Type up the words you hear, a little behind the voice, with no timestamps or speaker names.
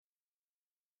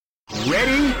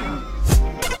Ready?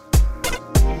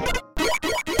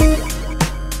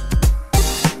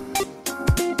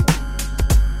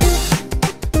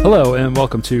 Hello and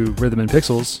welcome to Rhythm and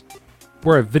Pixels.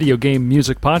 We're a video game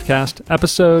music podcast,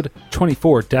 episode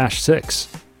 24-6.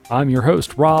 I'm your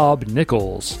host, Rob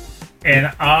Nichols.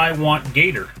 And I want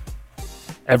Gator.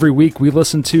 Every week we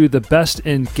listen to the best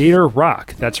in Gator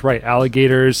rock. That's right,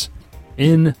 alligators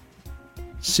in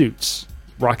suits,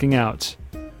 rocking out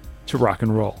to rock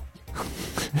and roll.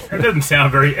 That doesn't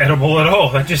sound very edible at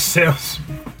all. That just sounds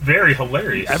very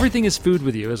hilarious. Everything is food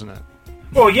with you, isn't it?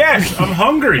 Well, yes, I'm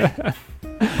hungry.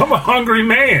 I'm a hungry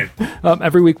man.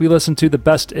 Every week we listen to the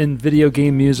best in video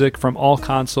game music from all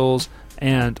consoles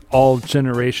and all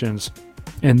generations.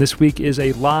 And this week is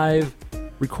a live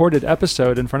recorded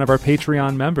episode in front of our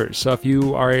Patreon members. So if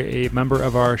you are a member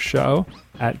of our show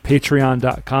at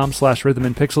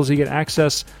patreon.com/rhythmandpixels, you get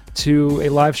access to a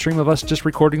live stream of us just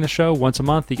recording the show once a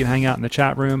month. You can hang out in the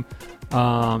chat room,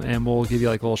 and we'll give you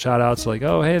like little shout outs like,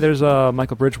 oh, hey, there's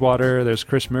Michael Bridgewater, there's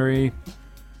Chris Murray,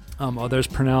 there's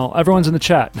Purnell. Everyone's in the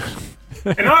chat.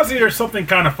 And honestly, there's something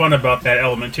kind of fun about that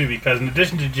element too, because in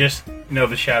addition to just,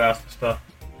 the shout outs and stuff,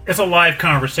 it's a live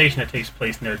conversation that takes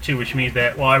place in there too, which means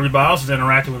that while everybody else is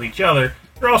interacting with each other,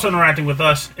 they're also interacting with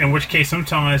us, in which case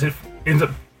sometimes it ends up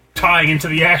tying into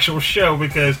the actual show,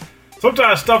 because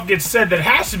sometimes stuff gets said that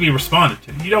has to be responded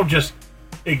to. You don't just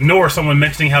ignore someone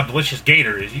mentioning how delicious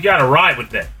Gator is. You gotta ride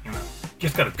with that, You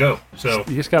just gotta go. So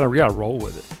you just gotta roll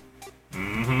with it.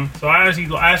 Mm-hmm. So I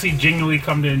actually genuinely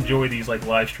come to enjoy these like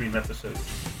live stream episodes.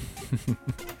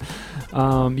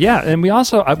 Yeah, and we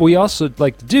also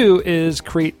like to do is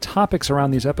create topics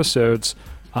around these episodes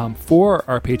for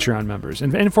our Patreon members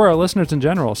and for our listeners in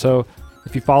general. So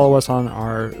if you follow us on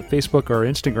our Facebook or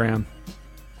Instagram,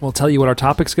 we'll tell you what our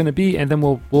topic's going to be, and then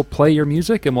we'll play your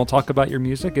music and we'll talk about your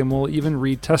music, and we'll even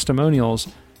read testimonials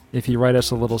if you write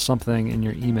us a little something in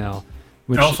your email.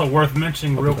 Which also worth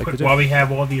mentioning real quick, while we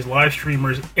have all these live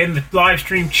streamers in the live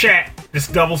stream chat, this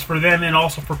doubles for them and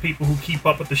also for people who keep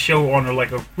up with the show on a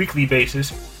weekly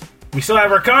basis. We still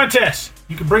have our contest.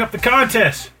 You can bring up the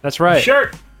contest. That's right. The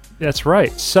shirt. That's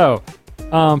right. So,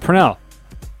 Purnell,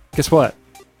 guess what?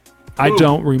 I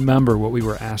don't remember what we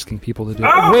were asking people to do.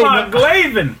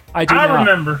 Glaven! I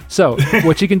remember. So,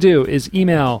 what you can do is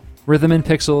email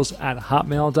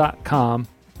rhythmandpixels@hotmail.com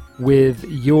with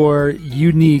your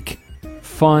unique,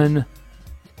 fun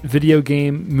video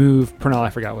game move. Purnell, I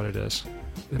forgot what it is.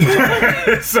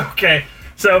 It's okay.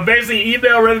 So, basically,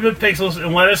 email Rhythm and Pixels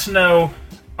and let us know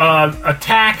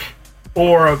attack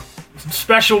or a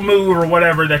special move or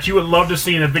whatever that you would love to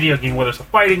see in a video game, whether it's a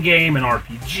fighting game, an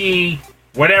RPG,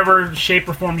 whatever shape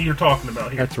or form you're talking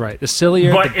about here. That's right. The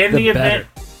sillier, but in the better.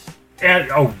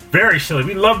 event, very silly.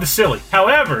 We love the silly.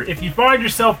 However, if you find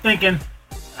yourself thinking,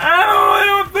 I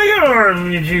don't think of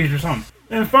RPGs or something,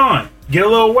 then fine. Get a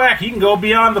little wacky. You can go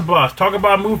beyond the boss. Talk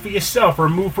about a move for yourself or a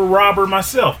move for Rob or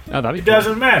myself. Oh, it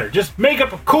doesn't matter. Just make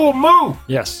up a cool move.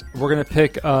 Yes. We're going to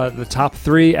pick the top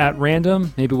 3 at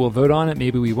random. Maybe we'll vote on it.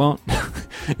 Maybe we won't.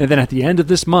 And then at the end of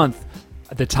this month,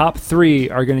 the top 3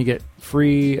 are going to get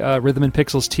free Rhythm and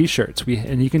Pixels t-shirts.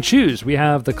 And you can choose. We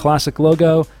have the classic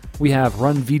logo. We have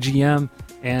Run VGM.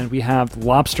 And we have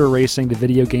Lobster Racing, the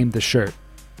video game, the shirt.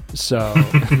 So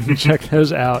check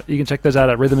those out. You can check those out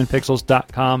at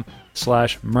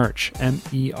rhythmandpixels.com/merch. MERCH.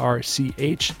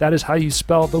 That is how you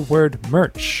spell the word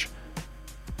merch.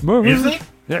 Is it?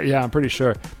 Yeah, I'm pretty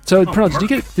sure. So, Purnell,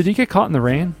 did you get caught in the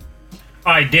rain?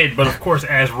 I did, but of course,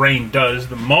 as rain does,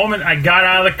 the moment I got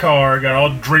out of the car, got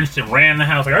all drenched and ran in the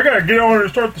house, like, I gotta get on here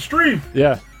and start the stream.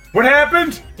 Yeah. What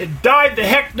happened? It died the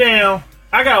heck down.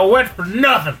 I got wet for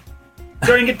nothing.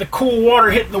 Didn't get the cool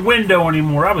water hitting the window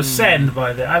anymore. I was saddened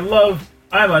by that.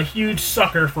 I'm a huge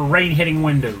sucker for rain hitting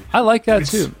windows. I like that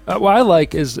too. What I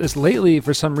like is lately,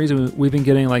 for some reason, we've been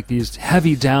getting like these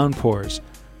heavy downpours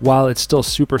while it's still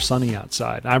super sunny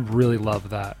outside. I really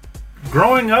love that.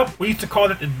 Growing up, we used to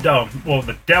call it the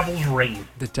devil's rain.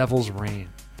 The devil's rain.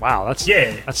 Wow, that's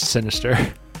sinister.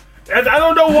 I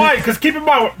don't know why, because keep in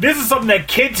mind, this is something that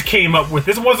kids came up with.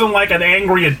 This wasn't like an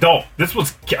angry adult. This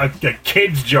was a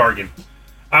kid's jargon.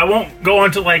 I won't go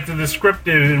into like the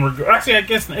descriptive. Actually, I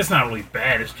guess it's not really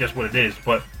bad. It's just what it is.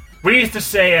 But we used to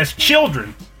say as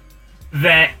children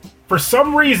that for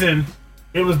some reason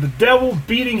it was the devil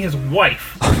beating his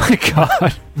wife. Oh my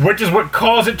god! Which is what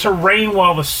caused it to rain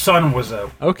while the sun was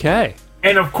out. Okay.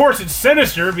 And of course, it's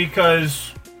sinister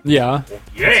because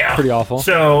it's pretty awful.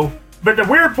 So. But the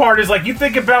weird part is, like, you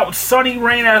think about sunny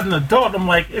rain as an adult, and I'm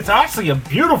like, it's actually a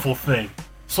beautiful thing.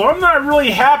 So I'm not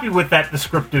really happy with that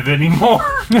descriptive anymore.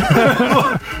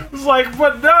 It's like,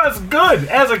 but no, it's good.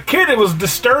 As a kid, it was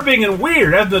disturbing and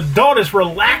weird. As an adult, it's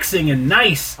relaxing and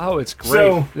nice. Oh, it's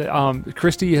great. So,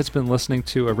 Christy has been listening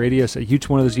to a radio,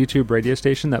 one of those YouTube radio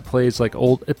station that plays like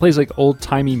old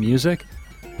timey music,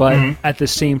 but at the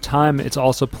same time, it's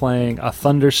also playing a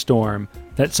thunderstorm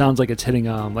that sounds like it's hitting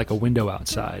like a window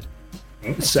outside.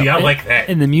 See, I like that.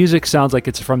 And the music sounds like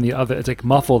it's from the other. It's like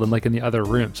muffled and like in the other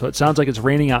room. So it sounds like it's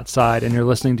raining outside, and you're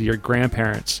listening to your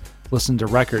grandparents listen to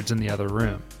records in the other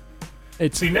room.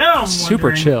 It's now I'm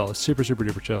super chill. It's super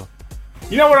duper chill.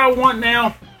 You know what I want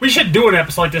now? We should do an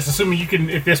episode like this, assuming you can,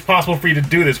 if it's possible for you to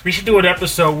do this. We should do an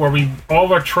episode where all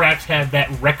of our tracks have that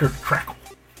record crackle.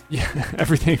 Yeah,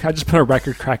 everything. I just put a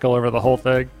record crackle over the whole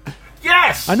thing.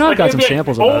 Yes, I know I've got some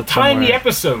samples of that old timey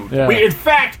episode. Yeah. In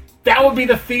fact, that would be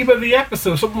the theme of the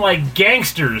episode, something like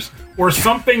Gangsters or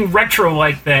something retro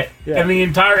like that, and the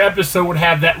entire episode would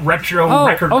have that retro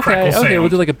record crackle sound. Okay, we'll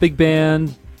do like a big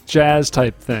band jazz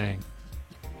type thing.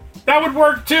 That would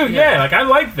work too. Yeah, like I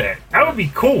like that. That would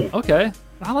be cool. Okay,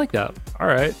 I like that. All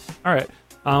right.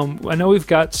 I know we've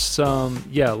got some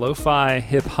lo-fi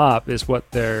hip hop is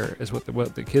what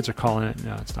the kids are calling it.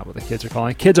 No, it's not what the kids are calling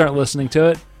it. Kids aren't listening to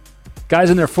it. Guys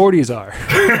in their 40s are.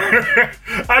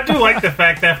 I do like the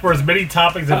fact that for as many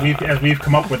topics as we've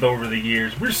come up with over the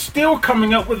years, we're still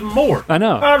coming up with more. I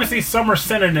know. Obviously, some are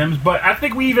synonyms, but I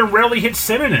think we even rarely hit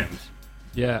synonyms.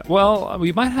 Yeah, well,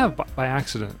 we might have by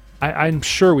accident. I'm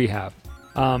sure we have.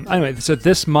 Anyway, so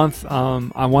this month,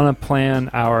 I want to plan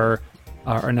our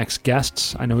next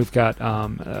guests. I know we've got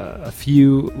a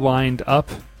few lined up,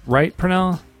 right,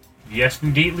 Pernell? Yes,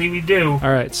 indeedly we do. All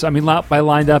right, so I mean, by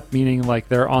lined up, meaning like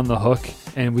they're on the hook,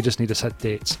 and we just need to set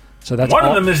dates. So that's one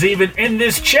of them is even in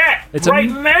this chat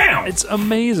now. It's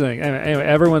amazing. Anyway,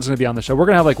 everyone's going to be on the show. We're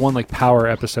going to have like one power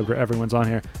episode where everyone's on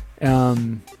here.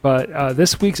 But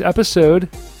this week's episode,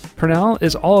 Pernell,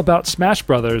 is all about Smash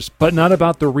Brothers, but not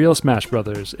about the real Smash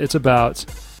Brothers. It's about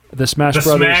the Smash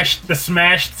Brothers. The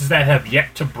Smashs that have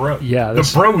yet to bro. Yeah. The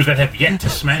bros that have yet to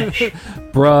smash.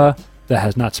 Bruh that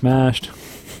has not smashed.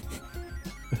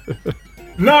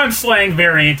 Non-slang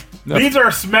variant. No. These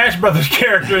are Smash Brothers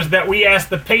characters that we asked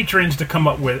the patrons to come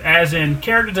up with, as in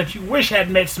characters that you wish had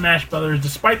met Smash Brothers,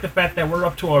 despite the fact that we're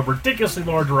up to a ridiculously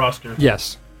large roster.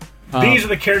 Yes. These are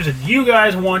the characters that you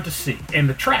guys want to see, and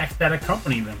the tracks that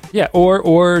accompany them. Yeah,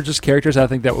 or just characters I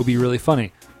think that would be really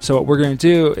funny. So what we're going to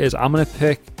do is I'm going to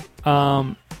pick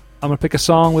a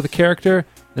song with a character,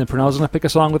 then Pernell's going to pick a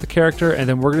song with a character, and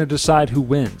then we're going to decide who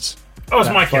wins. Oh, it's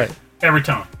my character. Every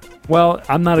time. Well,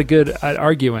 I'm not good at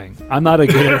arguing. I'm not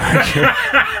even good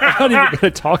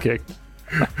at talking.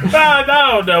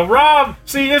 No. Rob,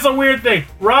 see, it's a weird thing.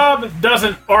 Rob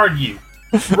doesn't argue.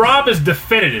 Rob is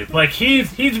definitive. Like, he's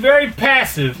very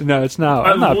passive. No, it's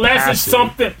not. Unless it's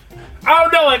something... Oh,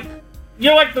 no, like,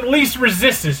 you're like the least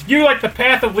resistance. You're like the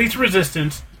path of least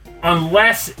resistance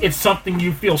unless it's something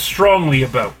you feel strongly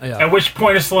about. Yeah. At which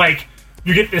point it's like,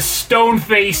 you get this stone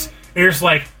face, and you're just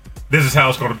like, this is how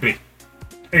it's going to be.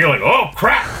 And you're like, oh,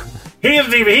 crap.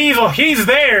 He's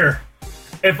there.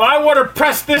 If I want to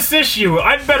press this issue,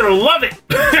 I'd better love it.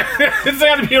 It's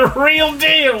got to be a real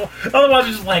deal. Otherwise,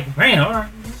 it's just like, man, all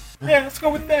right. Yeah, let's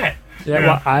go with that.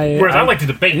 Yeah, well, whereas I like to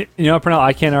debate. You know, Pernell,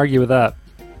 I can't argue with that.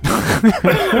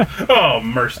 Oh,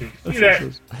 mercy.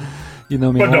 You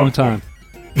know me a long time.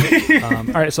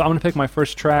 All right, so I'm going to pick my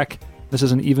first track. This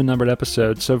is an even-numbered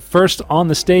episode. So first on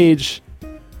the stage,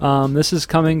 this is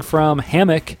coming from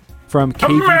Hammock from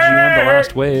KVGM, The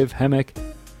Last Wave. Hammock.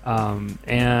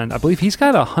 And I believe he's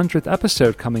got a 100th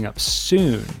episode coming up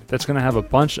soon that's going to have a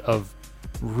bunch of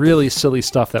really silly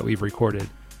stuff that we've recorded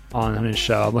on his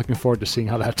show. I'm looking forward to seeing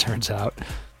how that turns out.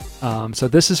 So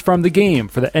this is from the game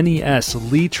for the NES,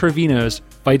 Lee Trevino's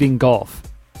Fighting Golf.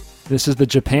 This is the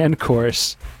Japan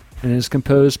course, and it is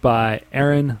composed by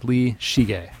Aaron Lee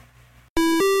Shige.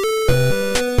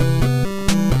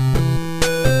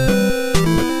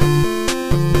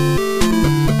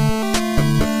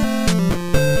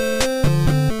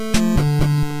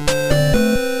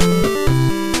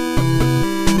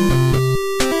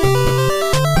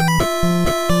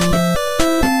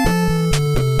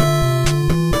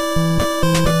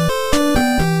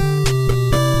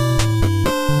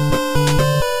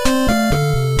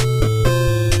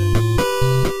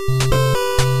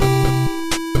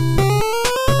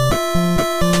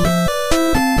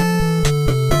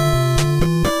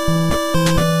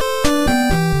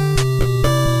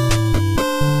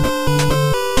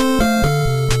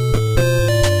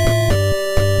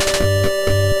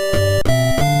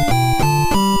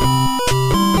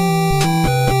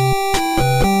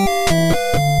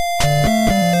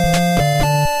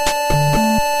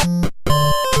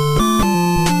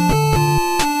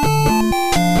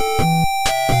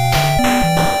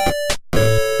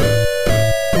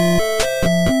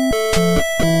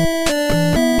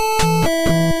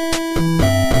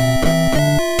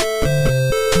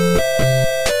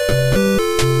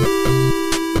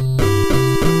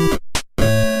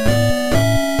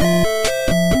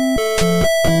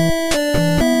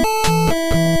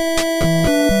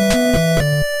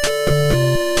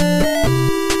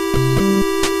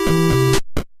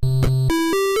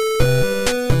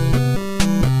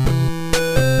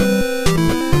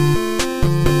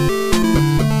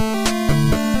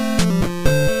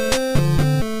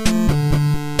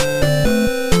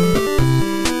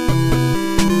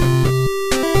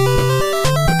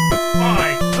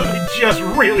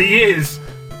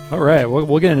 All right,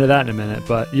 we'll get into that in a minute,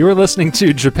 but you were listening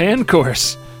to Japan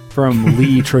Course from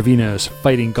Lee Trevino's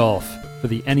Fighting Golf for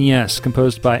the NES,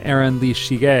 composed by Aaron Lee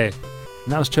Shige,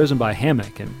 and that was chosen by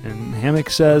Hammock, and Hammock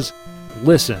says,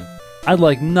 listen, I'd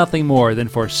like nothing more than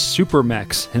for Super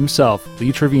Mex himself,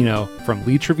 Lee Trevino, from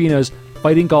Lee Trevino's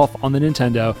Fighting Golf on the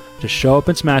Nintendo, to show up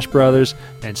in Smash Brothers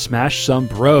and smash some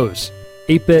bros.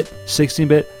 8-bit,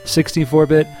 16-bit,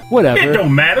 64-bit, whatever. It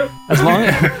don't matter. As long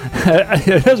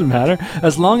it doesn't matter.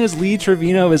 As long as Lee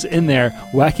Trevino is in there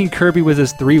whacking Kirby with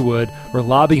his 3-wood or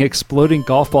lobbing exploding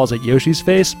golf balls at Yoshi's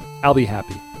face, I'll be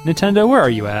happy. Nintendo, where are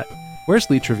you at? Where's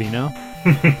Lee Trevino?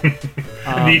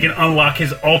 You can unlock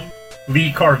his alt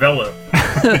Lee Carvello.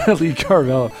 Lee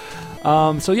Carvello.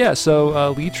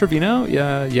 So Lee Trevino,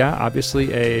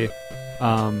 obviously a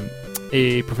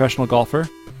professional golfer.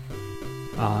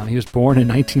 He was born in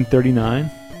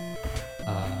 1939.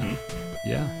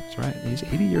 Yeah, that's right. He's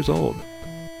 80 years old.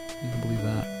 You can believe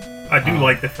that. I do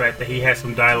like the fact that he has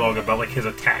some dialogue about like his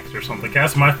attacks or something.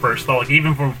 That's my first thought. Like,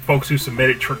 even for folks who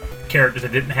submitted characters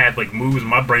that didn't have like moves,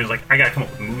 my brain was like, I gotta come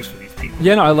up with moves for these people.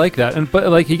 Yeah, no, I like that. But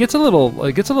like he gets a little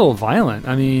violent.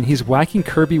 I mean, he's whacking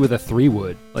Kirby with a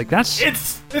 3-wood. Like that's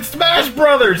it's Smash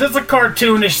Brothers. It's a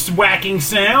cartoonish whacking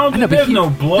sound. I know, There's no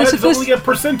blood. It's only a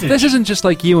percentage. This isn't just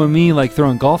like you and me like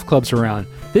throwing golf clubs around.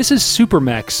 This is Super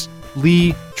Mex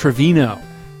Lee Trevino.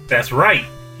 That's right.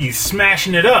 He's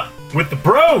smashing it up with the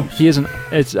bros. He is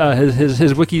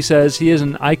his wiki says he is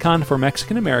an icon for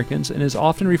Mexican Americans and is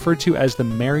often referred to as the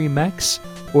Merry Mex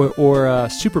or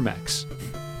Super Mex.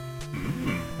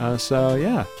 So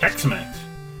yeah, Tex-Mex.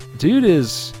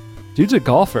 Dude's a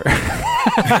golfer.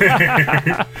 That's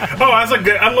a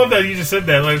good. I love that you just said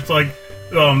that. Like, it's like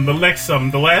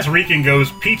the last Rican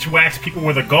goes, Peach whacks people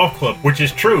with a golf club, which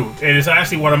is true. It is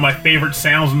actually one of my favorite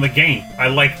sounds in the game. I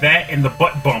like that and the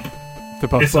butt bump.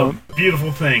 It's a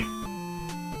beautiful thing.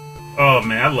 Oh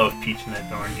man, I love Peach in that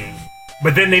darn game.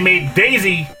 But then they made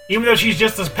Daisy, even though she's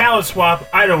just a palette swap,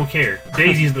 I don't care.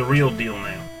 Daisy's the real deal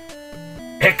now.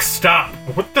 Heck, stop.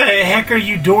 What the heck are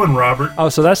you doing, Robert? Oh,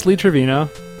 so that's Lee Trevino.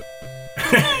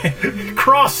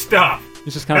 Cross stop.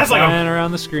 He's just kind of flying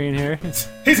around the screen here.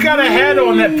 He's got a hat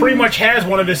on that pretty much has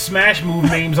one of his Smash move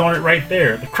names on it right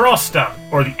there. The cross stop,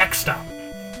 or the X stop.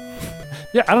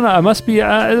 Yeah, I don't know. It must be,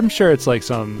 I'm sure it's like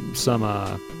some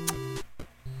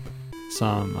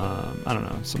I don't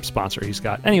know, some sponsor he's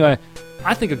got. Anyway,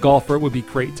 I think a golfer would be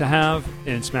great to have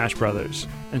in Smash Brothers.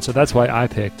 And so that's why I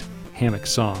picked Hammock's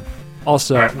song.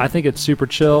 Also, I think it's super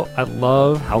chill. I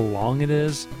love how long it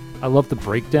is. I love the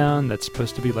breakdown that's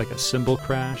supposed to be like a cymbal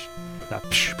crash. That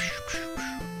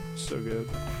so good.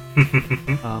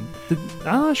 I'm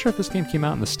not sure if this game came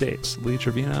out in the States. Lee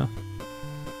Trevino?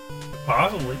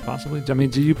 Possibly. I mean,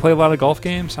 do you play a lot of golf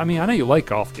games? I mean, I know you like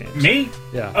golf games. Me?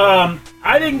 Yeah.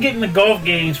 I didn't get into golf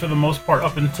games for the most part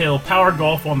up until Power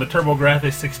Golf on the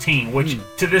TurboGrafx 16, which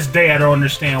to this day I don't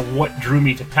understand what drew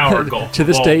me to Power Golf. To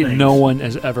this day, no one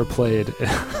has ever played.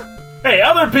 Hey,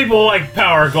 other people like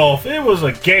Power Golf. It was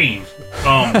a game.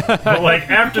 But like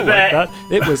after that,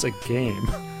 it was a game.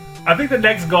 I think the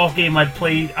next golf game I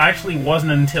played actually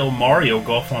wasn't until Mario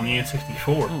Golf on the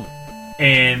N64.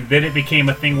 And then it became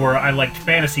a thing where I liked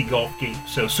fantasy golf games.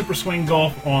 So Super Swing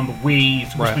Golf on the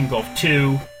Wii, Super Swing Golf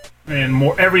 2, and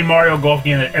every Mario Golf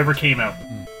game that ever came out.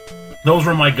 Those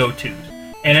were my go-tos.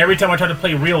 And every time I tried to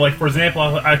play real, like for example,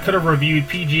 I could have reviewed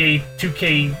PGA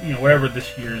 2K, whatever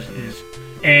this year's is,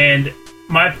 and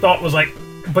my thought was like,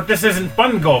 but this isn't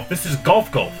fun golf. This is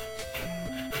golf. I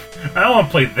don't want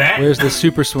to play that. Where's the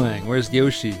Super Swing? Where's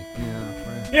Yoshi?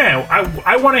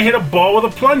 I want to hit a ball with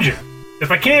a plunger. If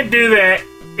I can't do that,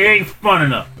 it ain't fun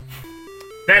enough.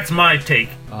 That's my take.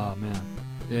 Oh,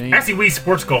 man. Actually, Wii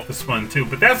Sports Golf is fun, too.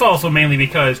 But that's also mainly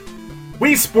because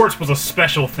Wii Sports was a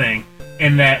special thing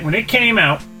in that when it came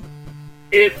out,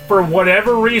 it, for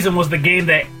whatever reason, was the game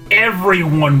that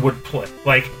everyone would play.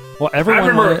 Well,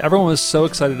 everyone was so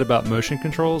excited about motion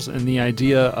controls and the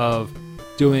idea of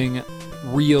doing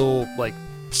real, like,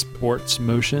 sports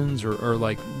motions or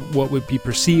like, what would be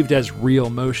perceived as real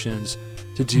motions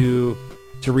to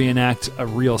reenact a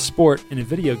real sport in a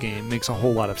video game makes a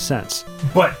whole lot of sense.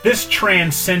 But this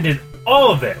transcended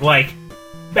all of it. Like,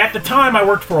 at the time I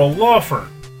worked for a law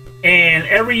firm, and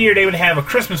every year they would have a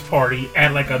Christmas party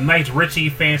at like a nice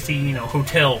ritzy fancy,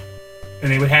 hotel.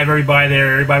 And they would have everybody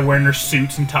there, everybody wearing their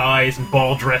suits and ties and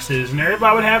ball dresses, and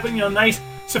everybody would have nice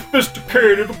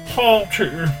sophisticated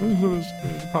party.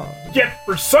 Yet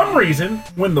for some reason,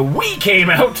 when the Wii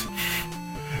came out,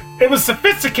 it was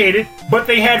sophisticated, but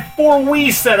they had 4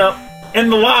 Wii set up in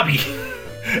the lobby.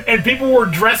 And people were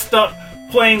dressed up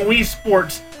playing Wii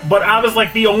Sports but I was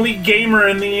like the only gamer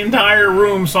in the entire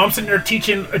room, so I'm sitting there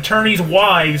teaching attorneys'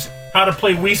 wives how to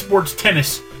play Wii Sports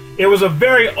Tennis. It was a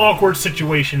very awkward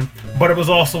situation, but it was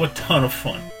also a ton of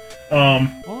fun.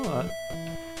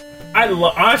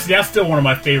 Honestly, that's still one of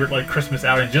my favorite like Christmas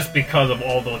outings, just because of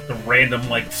all the random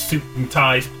like suit and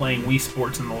ties playing Wii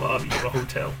Sports in the lobby of a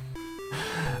hotel.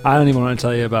 I don't even want to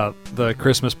tell you about the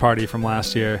Christmas party from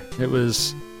last year. It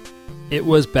was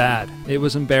bad. It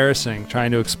was embarrassing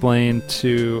trying to explain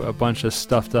to a bunch of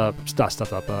stuffed shirt,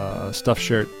 finance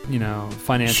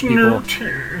people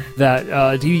that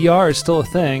DDR is still a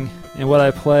thing, and what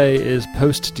I play is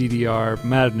post DDR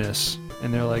madness.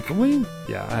 And they're like,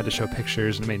 yeah, I had to show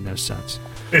pictures, and it made no sense.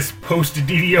 It's post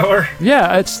DDR?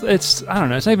 Yeah, it's I don't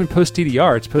know. It's not even post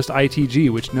DDR. It's post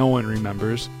ITG, which no one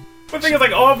remembers. But the thing is,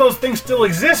 like, all of those things still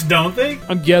exist, don't they?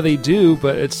 Yeah, they do,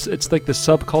 but it's like the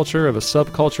subculture of a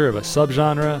subculture of a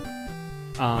subgenre.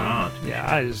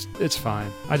 It's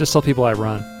fine. I just tell people I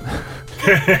run.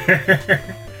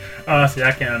 Honestly,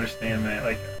 I can't understand that.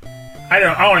 Like, I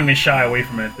don't even shy away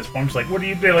from it at this point. I'm just like, what do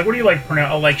you do? Like, what do you like?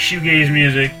 I like shoegaze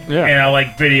music, and I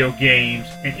like video games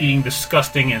and eating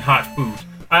disgusting and hot foods.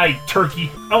 I like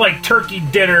turkey. I like turkey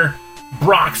dinner,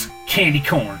 Brock's candy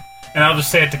corn. And I'll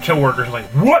just say it to coworkers, like,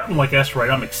 what? I'm like, that's right,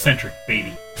 I'm eccentric,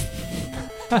 baby.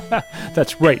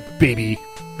 That's right, baby.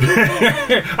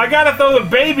 I gotta throw the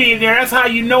baby in there. That's how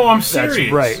you know I'm serious.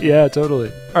 That's right. Yeah, totally.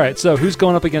 All right, so who's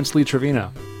going up against Lee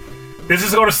Trevino? This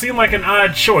is going to seem like an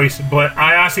odd choice, but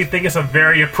I honestly think it's a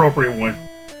very appropriate one.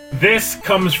 This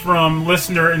comes from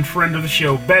listener and friend of the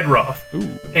show, Bedroth.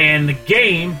 Ooh. And the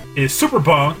game is Super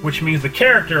Bonk, which means the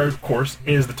character, of course,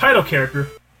 is the title character,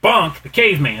 Bonk, the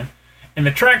caveman. And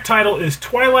the track title is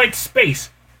Twilight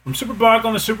Space from Super Bonk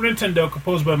on the Super Nintendo,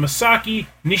 composed by Masaki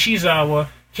Nishizawa,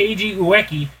 Keiji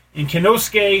Ueki, and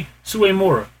Kenosuke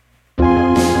Suemura.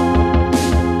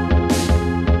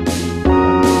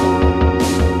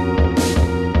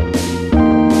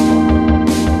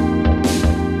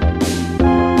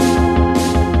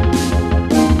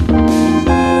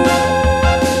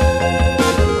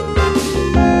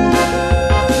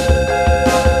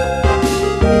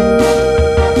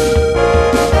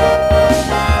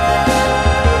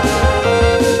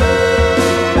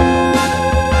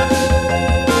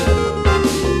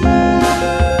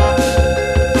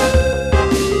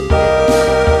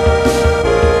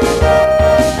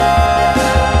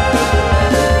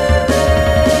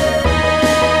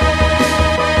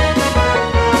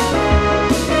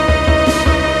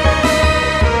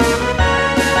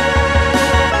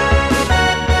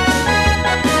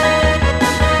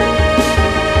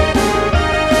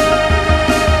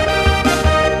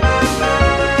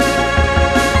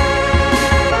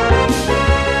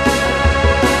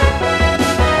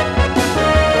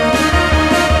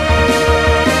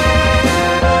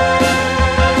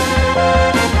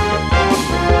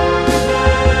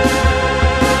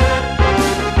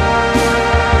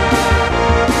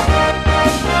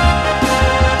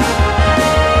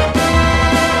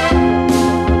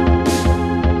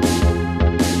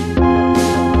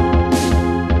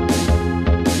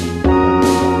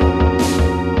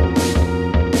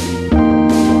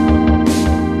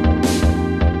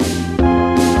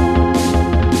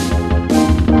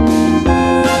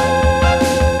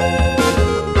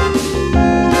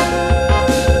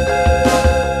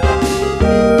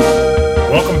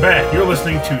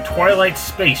 To Twilight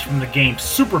Space from the game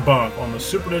Super Bonk on the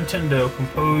Super Nintendo,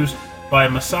 composed by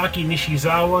Masaki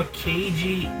Nishizawa,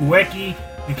 Keiji Ueki,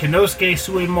 and Kenosuke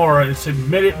Suemura, and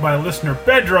submitted by listener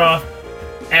Bedroth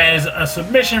as a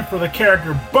submission for the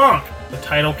character Bonk, the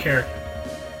title character.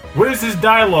 What does this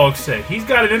dialogue say? He's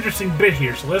got an interesting bit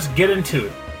here, so let's get into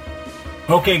it.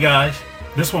 Okay guys,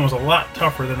 this one was a lot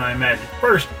tougher than I imagined.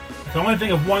 First, I can only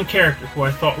think of one character who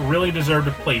I thought really deserved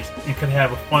a place and could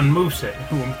have a fun moveset, and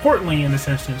who, importantly in this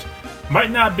instance,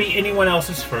 might not be anyone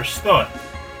else's first thought.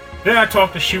 Then I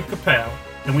talked to Shoot Kapow,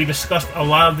 and we discussed a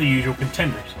lot of the usual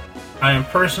contenders. I am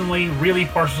personally really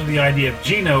partial to the idea of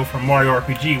Geno from Mario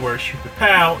RPG, where Shoot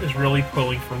Kapow is really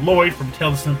pulling for Lloyd from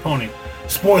Tales of Symphonia.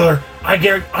 Spoiler,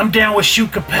 I'm down with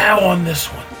Shoot Kapow on this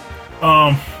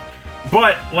one.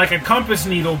 But, like a compass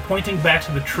needle pointing back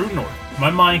to the true north, my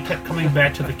mind kept coming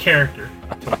back to the character,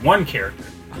 to one character.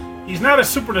 He's not a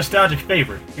super nostalgic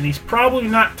favorite, and he's probably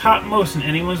not topmost in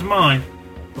anyone's mind,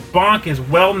 but Bonk is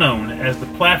well known as the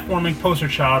platforming poster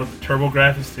child of the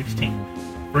TurboGrafx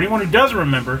 16. For anyone who doesn't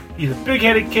remember, he's a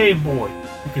big-headed cave boy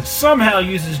who can somehow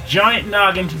use his giant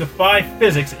noggin to defy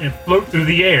physics and float through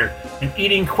the air, and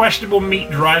eating questionable meat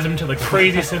drives him to the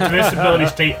crazy sense of instability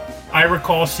state I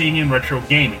recall seeing in retro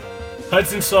gaming.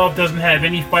 Hudson Soft doesn't have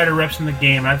any fighter reps in the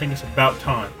game, and I think it's about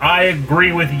time. I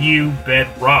agree with you,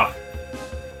 Bedrock.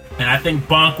 And I think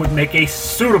Bonk would make a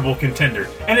suitable contender.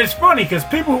 And it's funny, because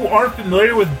people who aren't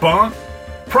familiar with Bonk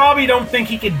probably don't think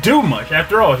he could do much.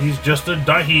 After all, he's just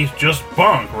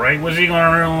Bonk, right? What's he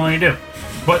going to really do?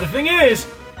 But the thing is,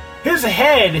 his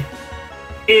head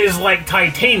is like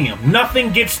titanium.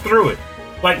 Nothing gets through it.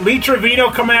 Like Lee Trevino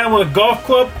coming at him with a golf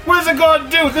club, what is it going to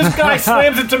do? This guy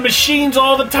slams into machines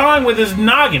all the time with his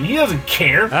noggin. He doesn't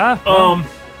care.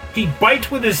 He bites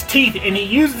with his teeth, and he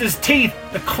uses his teeth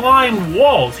to climb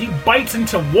walls. He bites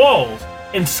into walls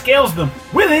and scales them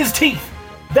with his teeth.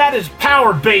 That is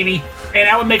power, baby. And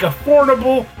that would make a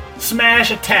formidable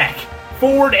smash attack.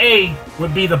 Forward A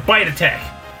would be the bite attack.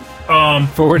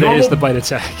 Forward A is the bite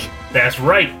attack. That's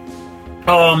right.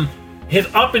 His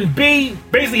up and B,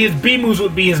 basically his B moves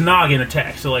would be his noggin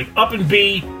attack. So like up and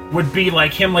B would be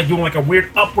like him like doing like a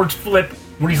weird upwards flip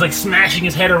where he's like smashing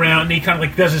his head around and he kind of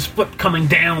like does his flip coming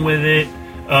down with it.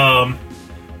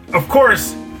 Of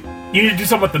course, you need to do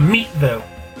something with the meat though.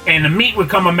 And the meat would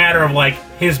come a matter of like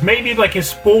his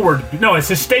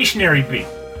stationary B.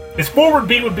 His forward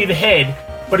B would be the head,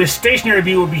 but his stationary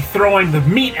B would be throwing the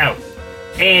meat out.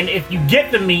 And if you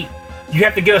get the meat, you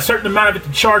have to get a certain amount of it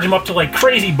to charge him up to like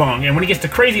Crazy Bonk, and when he gets to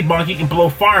Crazy Bonk, he can blow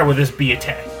fire with his B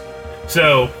attack.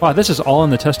 So wow, this is all in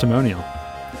the testimonial.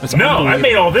 No, I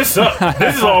made all this up.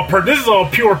 This is all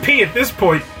pure P at this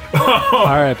point. All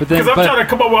right, but then because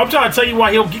I'm trying to tell you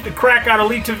why he'll get the crack out of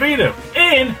Lee Trevino,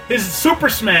 and his super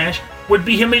smash would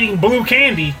be him eating blue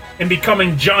candy and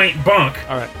becoming Giant Bonk.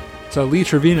 All right, so Lee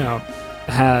Trevino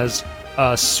has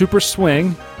a super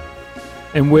swing,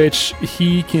 in which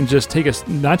he can just take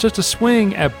not just a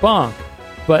swing at Bonk,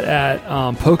 but at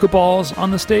Pokeballs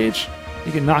on the stage.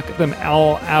 He can knock them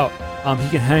all out. He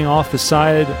can hang off the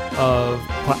side of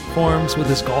platforms with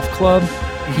his golf club.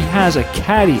 He has a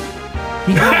caddy.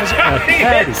 He has a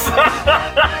caddy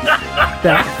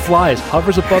that flies,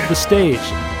 hovers above the stage,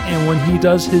 and when he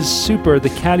does his super, the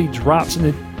caddy drops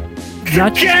and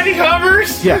caddy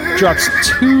hovers? Yeah, drops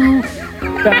 2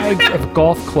 bags of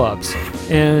golf clubs.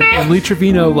 And Lee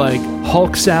Trevino like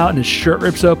hulks out and his shirt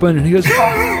rips open and he goes,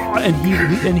 oh! and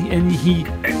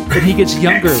he gets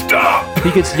younger. Stop!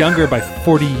 He gets younger by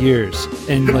 40 years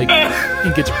and like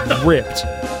he gets ripped,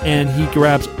 and he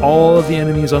grabs all of the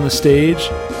enemies on the stage,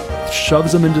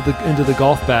 shoves them into the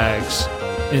golf bags,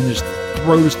 and just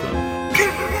throws them.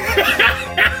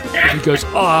 And he goes,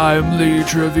 I'm Lee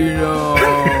Trevino.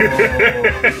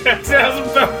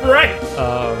 Sounds about right.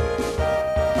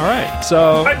 All right,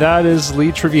 so that is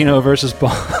Lee Trevino versus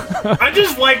Bonk. I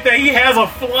just like that he has a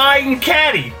flying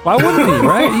caddy. Why wouldn't he,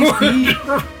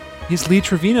 right? He's Lee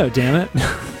Trevino, damn it.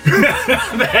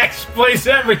 That explains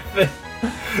everything.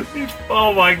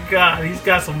 Oh my god, he's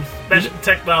got some special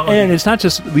technology. And it's not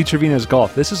just Lee Trevino's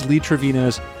golf. This is Lee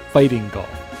Trevino's fighting golf.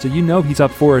 So you know he's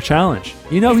up for a challenge.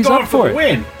 You know he's up for the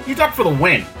win. He's up for the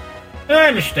win. I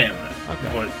understand that.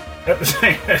 Okay. But at the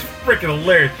same, that's freaking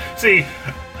hilarious. See,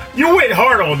 you went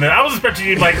hard on that. I was expecting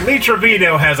you like Lee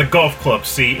Trevino has a golf club,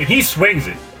 see, and he swings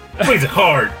it. Swings it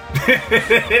hard.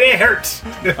 It hurts.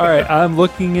 All right, I'm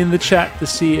looking in the chat to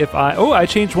see if I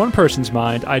changed one person's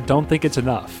mind. I don't think it's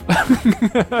enough.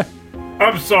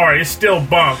 I'm sorry, it's still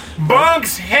Bonk.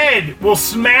 Bonk's head will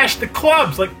smash the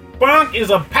clubs. Like, Bonk is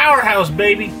a powerhouse,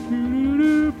 baby.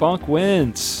 Bonk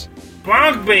wins.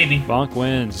 Bonk, baby. Bonk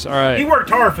wins. All right. He worked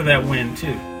hard for that win,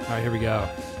 too. All right, here we go.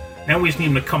 Now we just need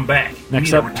him to come back.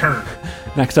 Next up, up, return.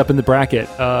 Next up in the bracket,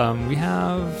 we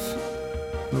have...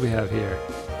 What do we have here?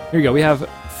 Here we go. We have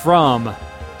from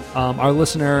our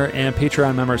listener and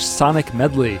Patreon member, Sonic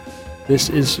Medley. This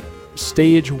is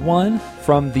Stage 1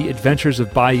 from The Adventures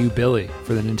of Bayou Billy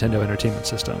for the Nintendo Entertainment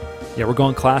System. Yeah, we're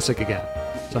going classic again.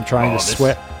 So I'm trying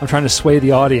to sway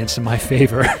the audience in my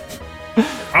favor.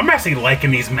 I'm actually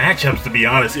liking these matchups, to be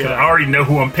honest, because I already know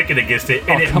who I'm picking against it,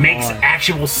 and it makes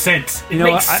actual sense. It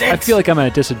makes sense. I feel like I'm at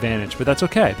a disadvantage, but that's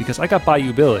okay, because I got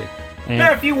Bayou Billy.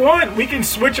 Yeah, if you want, we can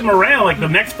switch them around. Like the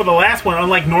next for the last one,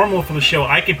 unlike normal for the show,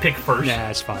 I can pick first. Nah,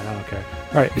 it's fine. I don't care.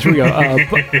 All right, here we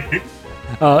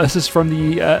go. This is from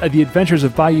the Adventures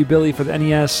of Bayou Billy for the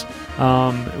NES.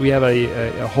 We have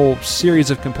a whole series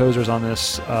of composers on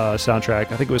this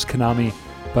soundtrack. I think it was Konami,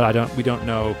 but we don't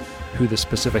know who the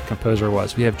specific composer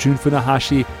was. We have Jun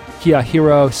Funahashi,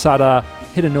 Kiyahiro Sada,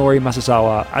 Hidenori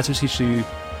Masazawa, Atsushi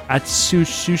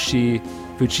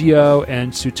Fujio,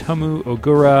 and Tsutomu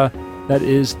Ogura. That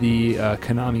is the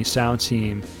Konami sound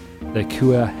team, the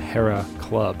Kuwahara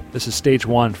Club. This is Stage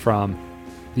 1 from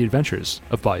The Adventures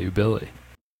of Bayou Billy.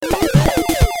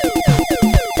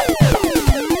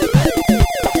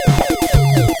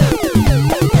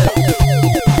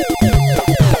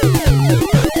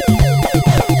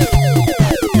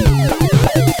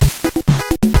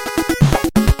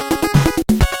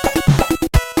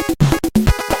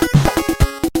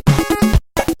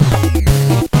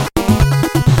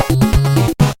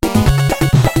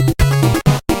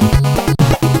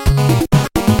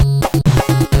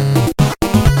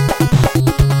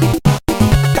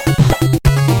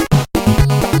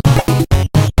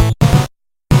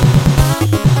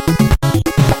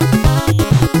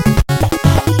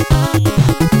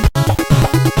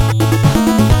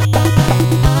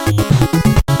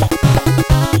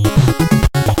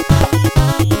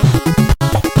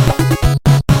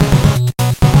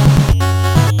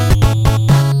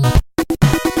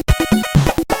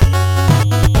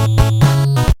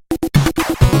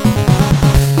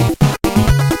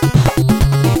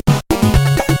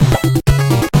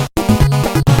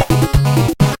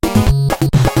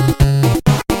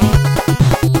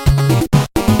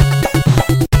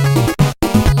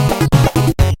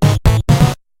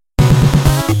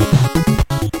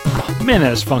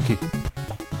 Yeah, it's funky.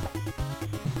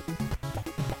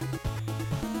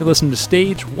 You listen to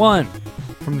Stage 1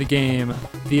 from the game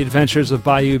The Adventures of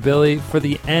Bayou Billy for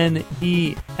the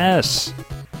NES.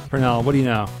 Pernell, what do you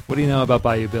know? What do you know about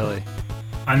Bayou Billy?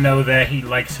 I know that he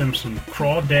likes him some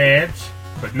crawdads,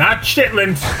 but not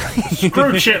chitlins.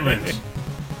 Screw chitlins.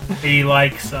 He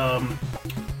likes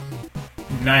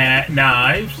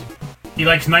knives. He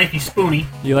likes knifey spoony.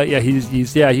 He's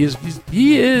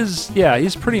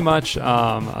pretty much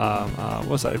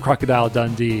what's that? Crocodile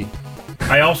Dundee.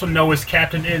 I also know it's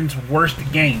Captain N's worst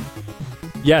game.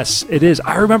 Yes, it is.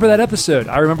 I remember that episode.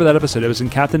 It was in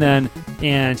Captain N,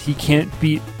 and he can't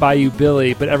beat Bayou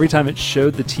Billy, but every time it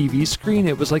showed the TV screen,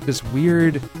 it was like this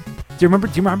weird... Do you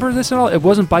remember this at all? It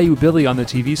wasn't Bayou Billy on the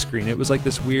TV screen. It was like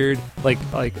this weird, like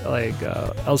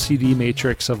LCD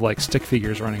matrix of like stick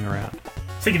figures running around.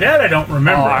 See, that I don't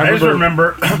remember. I just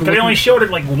remember they only showed it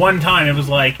like one time. It was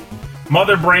like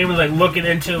Mother Brain was like looking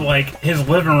into like his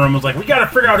living room, was like, we gotta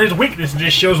figure out his weakness, and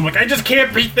just shows him like, I just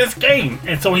can't beat this game.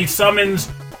 And so he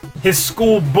summons his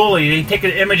school bully. They take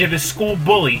an image of his school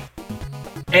bully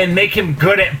and make him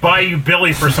good at Bayou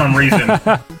Billy for some reason.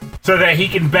 So that he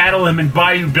can battle him in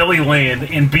Bayou Billy Land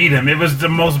and beat him. It was the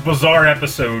most bizarre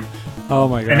episode. Oh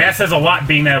my god! And that says a lot,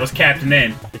 being that it was Captain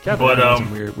N. Captain N had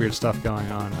some weird stuff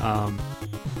going on.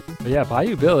 But yeah,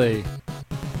 Bayou Billy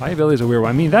is a weird one.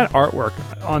 I mean, that artwork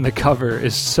on the cover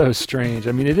is so strange.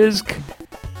 I mean, it is.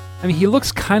 I mean, he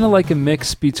looks kind of like a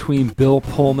mix between Bill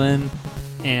Pullman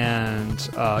and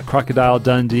Crocodile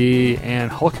Dundee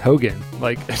and Hulk Hogan.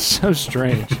 Like, it's so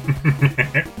strange.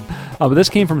 But this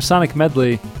came from Sonic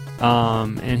Medley.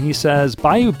 And he says,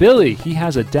 Bayou Billy, he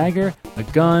has a dagger, a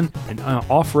gun, an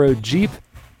off-road Jeep.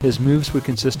 His moves would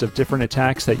consist of different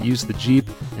attacks that use the Jeep,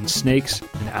 and snakes,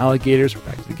 and alligators, we're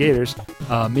back to the gators,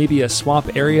 maybe a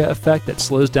swamp area effect that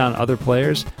slows down other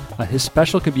players. His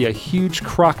special could be a huge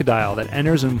crocodile that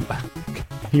enters and...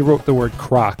 He wrote the word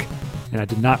croc, and I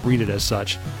did not read it as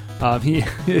such.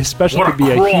 His special could be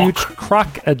a huge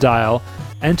crocodile,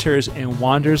 enters and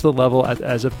wanders the level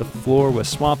as if the floor was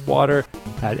swamp water.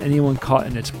 Had anyone caught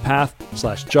in its path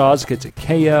 / jaws gets a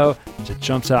KO as it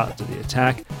jumps out to the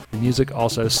attack. The music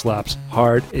also slaps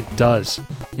hard. It does.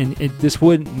 And this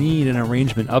wouldn't need an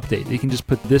arrangement update. They can just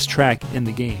put this track in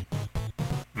the game.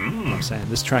 I'm saying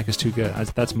this track is too good.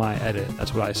 That's my edit.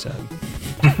 That's what I said.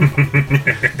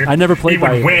 I never played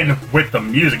Bayou Billy. He would win with the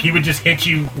music. He would just hit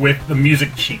you with the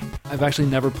music sheet. I've actually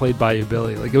never played Bayou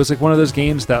Billy. Like, it was like one of those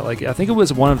games that, like, I think it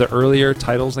was one of the earlier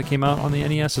titles that came out on the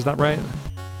NES. Is that right?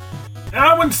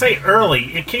 I wouldn't say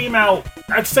early. It came out...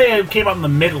 I'd say it came out in the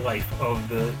midlife of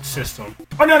the system.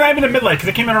 Oh, no, not even the midlife, because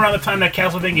it came out around the time that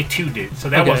Castlevania 2 did. So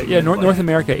that wasn't North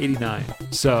America, 89.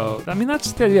 So, I mean,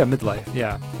 that's, midlife.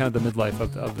 Yeah, kind of the midlife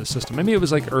of the system. Maybe it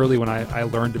was, like, early when I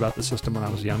learned about the system when I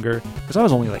was younger, because I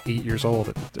was only, like, 8 years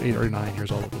old, 8 or 9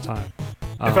 years old at the time.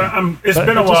 It's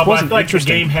been a while, but I feel like the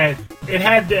game had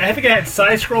I think it had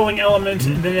side-scrolling elements,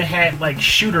 and then it had, like,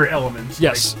 shooter elements.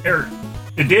 Yes.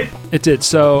 It did? It did.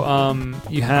 So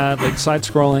you had like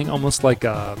side-scrolling, almost like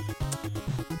a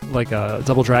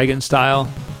Double Dragon style,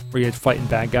 where you had fighting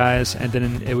bad guys, and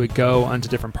then it would go onto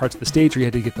different parts of the stage where you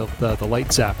had to get the light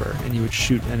zapper, and you would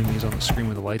shoot enemies on the screen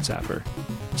with a light zapper.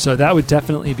 So that would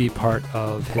definitely be part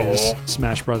of his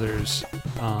Smash Brothers.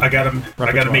 I gotta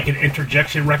make an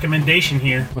interjection recommendation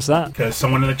here. What's that? Because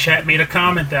someone in the chat made a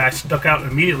comment that I stuck out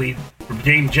immediately. The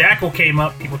game Jackal came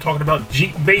up. People talking about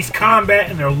Jeep-based combat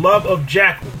and their love of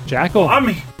Jackal. Jackal. I'm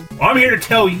here to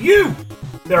tell you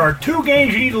there are 2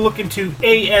 games you need to look into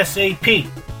ASAP.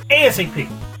 ASAP.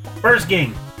 First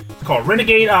game. It's called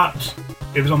Renegade Ops.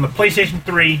 It was on the PlayStation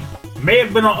 3. It may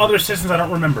have been on other systems. I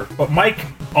don't remember. But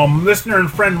listener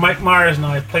and friend Mike Myers and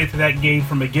I played through that game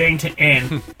from beginning to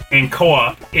end in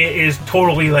co-op. It is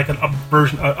totally like an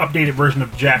updated version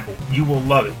of Jackal. You will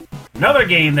love it. Another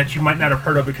game that you might not have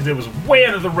heard of because it was way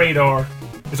under the radar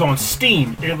is on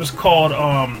Steam. It was called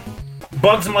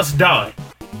Bugs Must Die.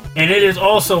 And it is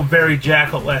also very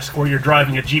Jackal-esque, where you're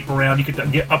driving a Jeep around. You can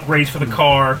get upgrades for the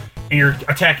car, and you're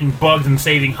attacking bugs and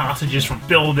saving hostages from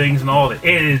buildings and all that.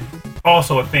 It is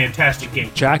also a fantastic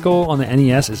game. Jackal on the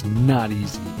NES is not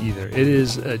easy either. It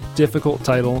is a difficult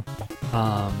title.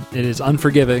 It is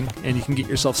unforgiving, and you can get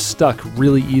yourself stuck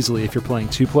really easily if you're playing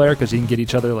 2-player, because you can get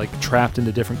each other like trapped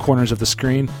into different corners of the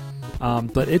screen.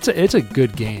 But it's a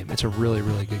good game. It's a really,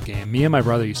 really good game. Me and my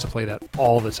brother used to play that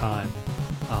all the time.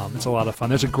 It's a lot of fun.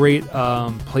 There's a great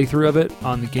playthrough of it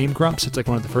on the Game Grumps. It's like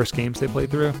one of the first games they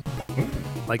played through.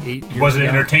 Like 8 years ago. Was it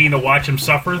entertaining to watch him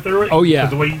suffer through it? Oh, yeah.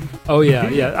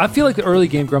 Yeah. I feel like the early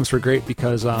Game Grumps were great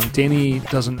because Danny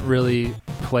doesn't really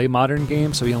play modern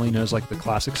games, so he only knows like the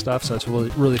classic stuff. So it's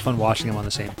really fun watching him on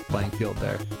the same playing field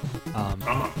there.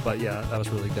 But yeah, that was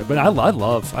really good. But I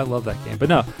love that game. But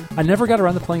no, I never got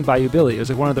around to playing Bayou Billy. It was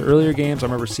like one of the earlier games. I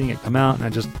remember seeing it come out,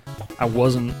 and I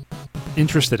wasn't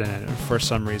interested in it for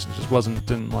some reason. Just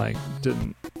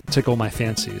didn't tickle my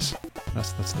fancies.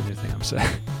 That's the new thing I'm saying.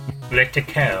 Le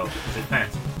tickle, is it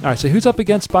fancy? All right, so who's up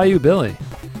against Bayou Billy?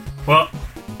 Well,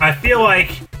 I feel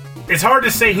like it's hard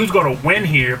to say who's going to win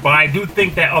here, but I do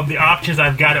think that of the options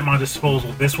I've got at my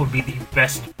disposal, this would be the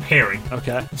best pairing.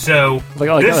 Okay. So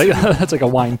that's like a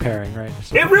wine pairing, right?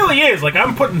 So. It really is. Like,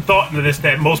 I'm putting thought into this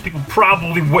that most people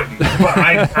probably wouldn't.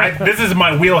 But this is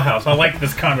my wheelhouse. I like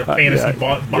this kind of fantasy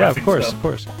boxing yeah, of course, stuff. Of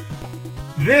course.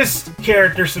 This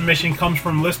character submission comes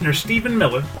from listener Stephen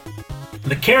Miller.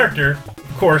 The character,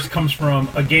 of course, comes from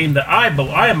a game that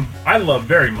I love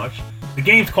very much. The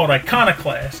game's called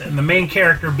Iconoclast, and the main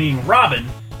character being Robin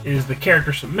is the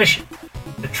character submission.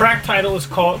 The track title is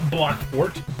called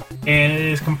Blockfort, and it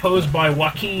is composed by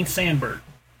Joaquin Sandberg.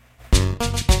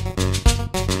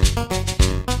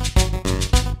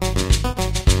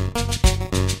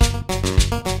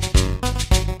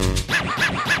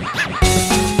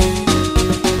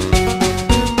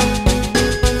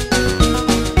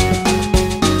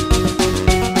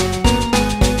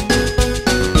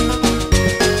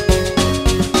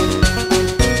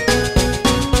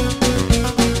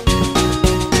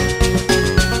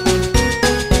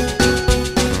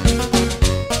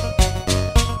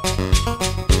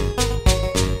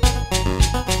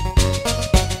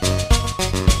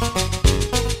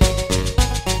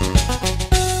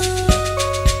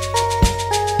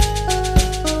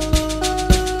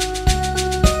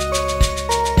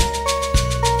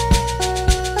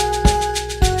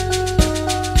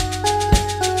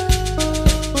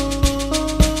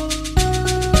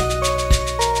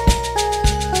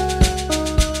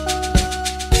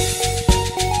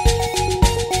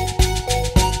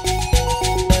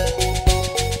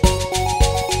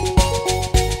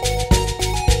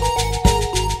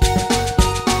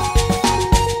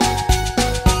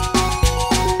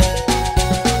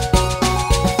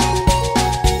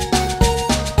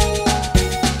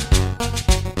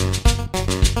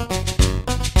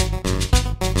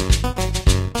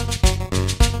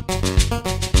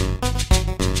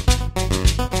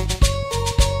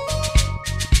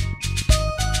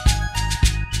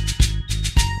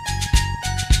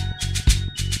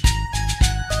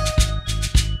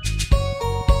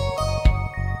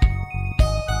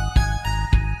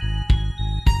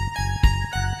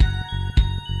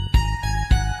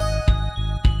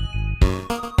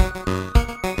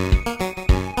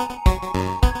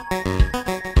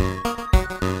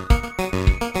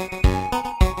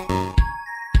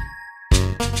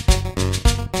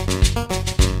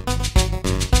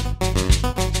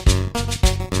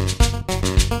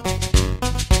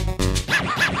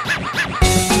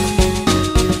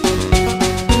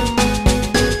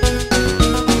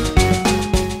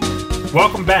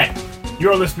 Welcome back.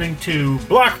 You're listening to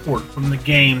Blockfort from the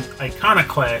game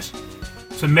Iconoclast,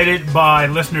 submitted by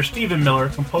listener Stephen Miller,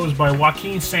 composed by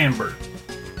Joaquin Sandberg.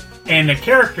 And the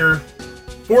character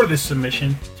for this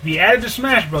submission to be added to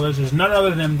Smash Brothers is none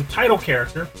other than the title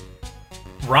character,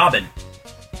 Robin.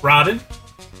 Robin?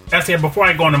 Actually, before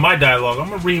I go into my dialogue, I'm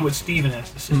going to read what Stephen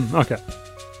has to say. Okay.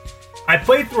 I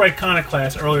played through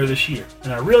Iconoclast earlier this year,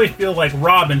 and I really feel like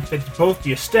Robin fits both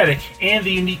the aesthetic and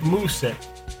the unique moveset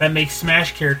that makes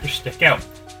Smash characters stick out.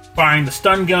 Firing the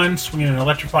stun gun, swinging an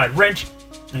electrified wrench,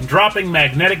 and dropping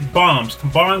magnetic bombs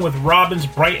combined with Robin's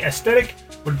bright aesthetic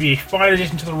would be a fine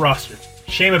addition to the roster.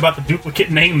 Shame about the duplicate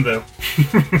name, though.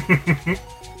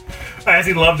 I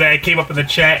actually love that it came up in the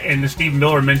chat, and Stephen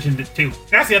Miller mentioned it too.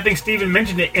 Actually, I think Stephen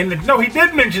mentioned it in the... No, he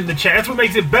did mention the chat. That's what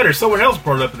makes it better. Someone else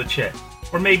brought it up in the chat.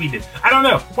 Or maybe he did. I don't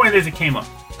know. The point is, it came up.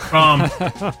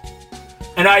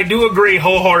 And I do agree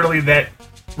wholeheartedly that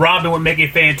Robin would make a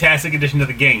fantastic addition to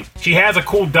the game. She has a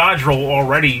cool dodge roll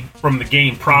already from the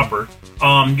game proper.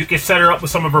 You can set her up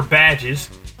with some of her badges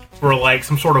for like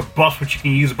some sort of buff which you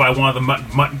can use by one of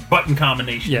the button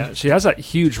combinations. Yeah, she has that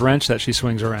huge wrench that she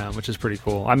swings around, which is pretty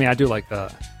cool. I mean, I do like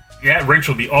that. Yeah, wrench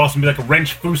would be awesome. Be like a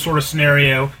wrench foo sort of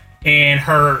scenario. And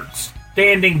her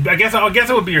standing, I guess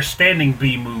it would be her standing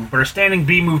B move, but her standing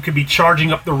B move could be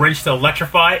charging up the wrench to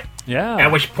electrify it. Yeah.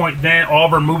 At which point, then all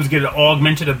of her moves get an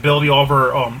augmented ability. All of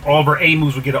her A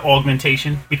moves would get an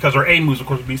augmentation because her A moves, of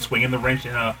course, would be swinging the wrench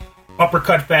in a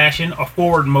uppercut fashion, a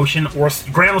forward motion, or a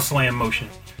ground slam motion.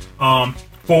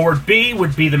 Forward B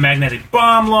would be the magnetic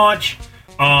bomb launch.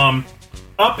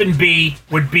 Up and B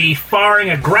would be firing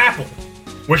a grapple,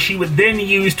 where she would then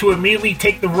use to immediately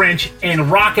take the wrench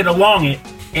and rocket along it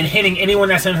and hitting anyone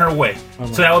that's in her way.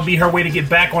 So that would be her way to get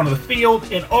back onto the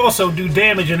field and also do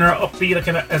damage in her upbeat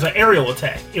as an aerial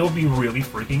attack. It would be really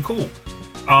freaking cool.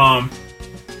 God,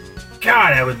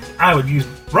 I would use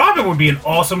Robin would be an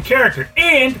awesome character,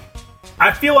 and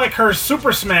I feel like her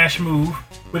Super Smash move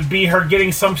would be her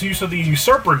getting some use of the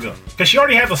Usurper gun, because she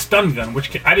already has a stun gun,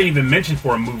 which I didn't even mention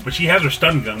for a move, but she has her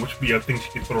stun gun, which would be a thing she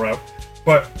could throw out.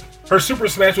 But her Super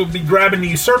Smash would be grabbing the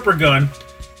Usurper gun,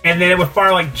 and then it would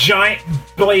fire like giant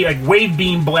blade, like wave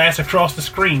beam blasts across the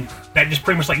screen that just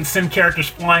pretty much like send characters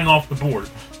flying off the board.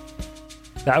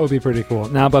 That would be pretty cool.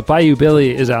 Now, but Bayou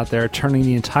Billy is out there turning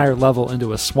the entire level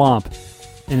into a swamp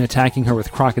and attacking her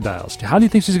with crocodiles. How do you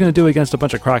think she's going to do against a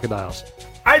bunch of crocodiles?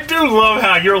 I do love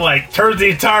how you're like, turns the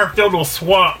entire field into a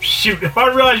swamp. Shoot, if I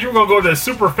realized you were going to go the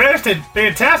super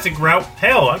fantastic route,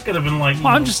 hell, I could have been like...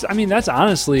 Well, that's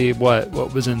honestly what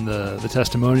was in the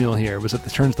testimonial here, was that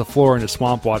it turns the floor into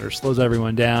swamp water, slows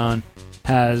everyone down,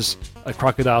 has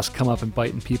crocodiles come up and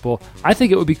biting people. I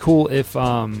think it would be cool if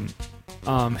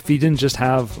he didn't just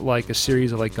have like a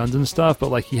series of like guns and stuff, but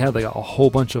like he had like a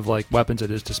whole bunch of like weapons at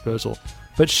his disposal.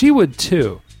 But she would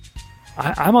too.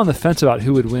 I'm on the fence about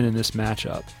who would win in this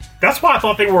matchup. That's why I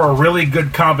thought they were a really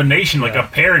good combination, like a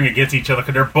pairing against each other,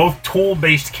 because they're both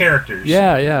tool-based characters.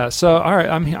 Yeah. So all right,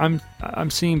 I'm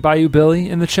seeing Bayou Billy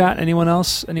in the chat. Anyone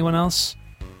else?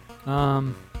 Come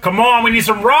on, we need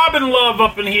some Robin love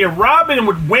up in here. Robin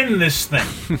would win this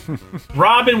thing.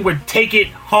 Robin would take it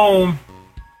home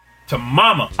to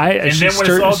mama.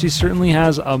 She certainly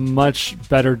has a much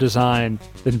better design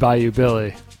than Bayou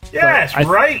Billy. Yes,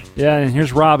 right. Yeah, and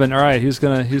here's Robin. All right, who's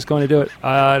going to do it?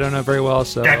 I don't know very well.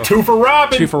 So got 2 for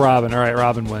Robin. 2 for Robin. All right,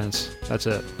 Robin wins. That's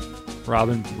it.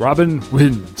 Robin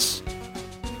wins.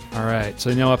 All right. So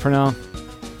you know what, Pernell?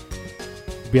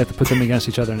 We have to put them against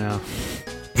each other now.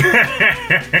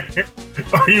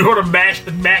 Are you going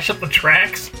to mash up the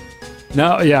tracks?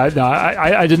 No.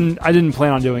 I didn't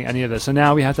plan on doing any of this. So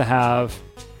now we have to have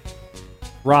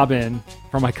Robin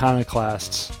from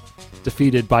Iconoclasts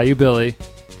defeated Bayou Billy.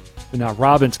 But now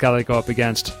Robin's got to go up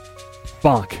against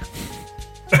Bonk.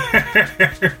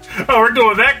 Oh, we're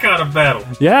doing that kind of battle.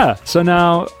 Yeah. So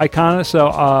now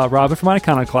Robin from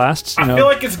Iconoclasts. I feel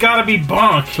like it's got to be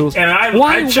Bonk. And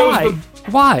I chose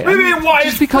Why? Why?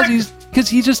 Just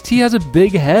because he has a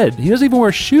big head. He doesn't even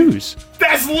wear shoes.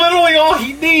 That's literally all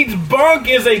he needs. Bonk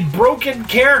is a broken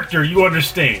character. You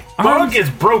understand? Bonk is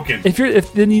broken.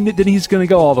 Then he's going to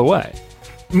go all the way.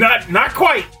 Not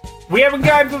quite. We haven't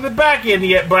gotten to the back end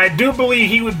yet, but I do believe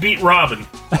he would beat Robin.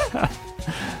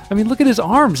 I mean, look at his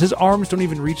arms. His arms don't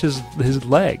even reach his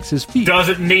legs, his feet.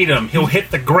 Doesn't need them. He'll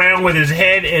hit the ground with his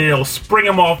head, and it'll spring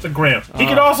him off the ground. He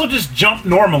can also just jump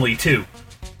normally, too.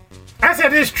 As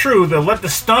that is true, they'll let the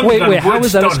stun gun Wait, how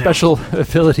is that a him. special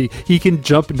ability? He can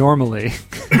jump normally.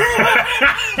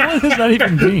 What does that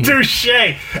even mean? Touche.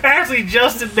 Actually,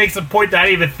 Justin makes a point that I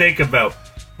didn't even think about.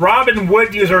 Robin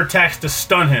would use her attacks to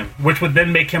stun him, which would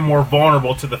then make him more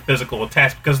vulnerable to the physical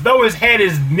attacks, because though his head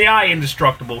is nigh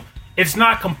indestructible, it's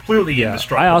not completely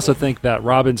indestructible. I also think that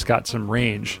Robin's got some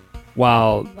range,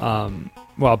 while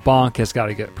Bonk has got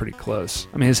to get pretty close.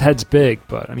 I mean, his head's big,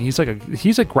 but I mean, he's a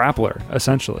grappler,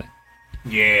 essentially.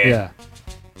 Yeah.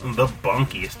 The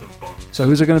bunkiest of bunks. So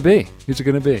who's it going to be?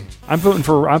 I'm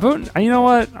voting. You know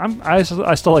what? I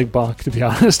still like Bonk, to be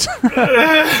honest.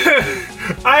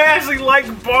 I actually like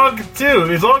Bonk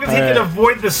too, as long as he can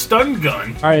avoid the stun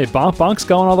gun. All right, Bonk's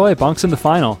going all the way. Bonk's in the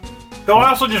final. Though I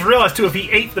also just realized too, if he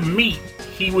ate the meat,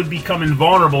 he would become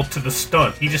invulnerable to the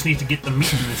stun. He just needs to get the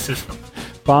meat in the system.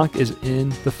 Bonk is in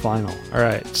the final. All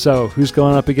right, so who's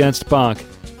going up against Bonk?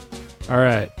 All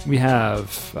right, we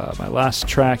have my last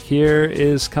track here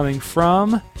is coming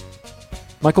from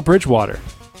Michael Bridgewater.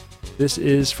 This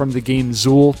is from the game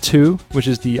Zool 2, which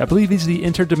is I believe he's the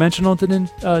interdimensional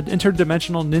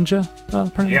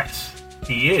ninja. Yes,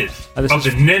 he is. Of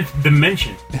the ninth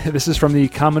dimension. This is from the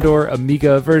Commodore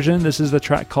Amiga version. This is the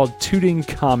track called Tooting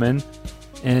Common,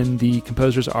 and the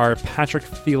composers are Patrick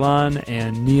Phelan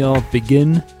and Neil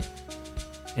Begin.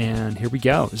 And here we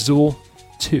go, Zool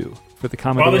 2 for the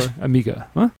Commodore Amiga.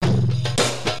 Huh?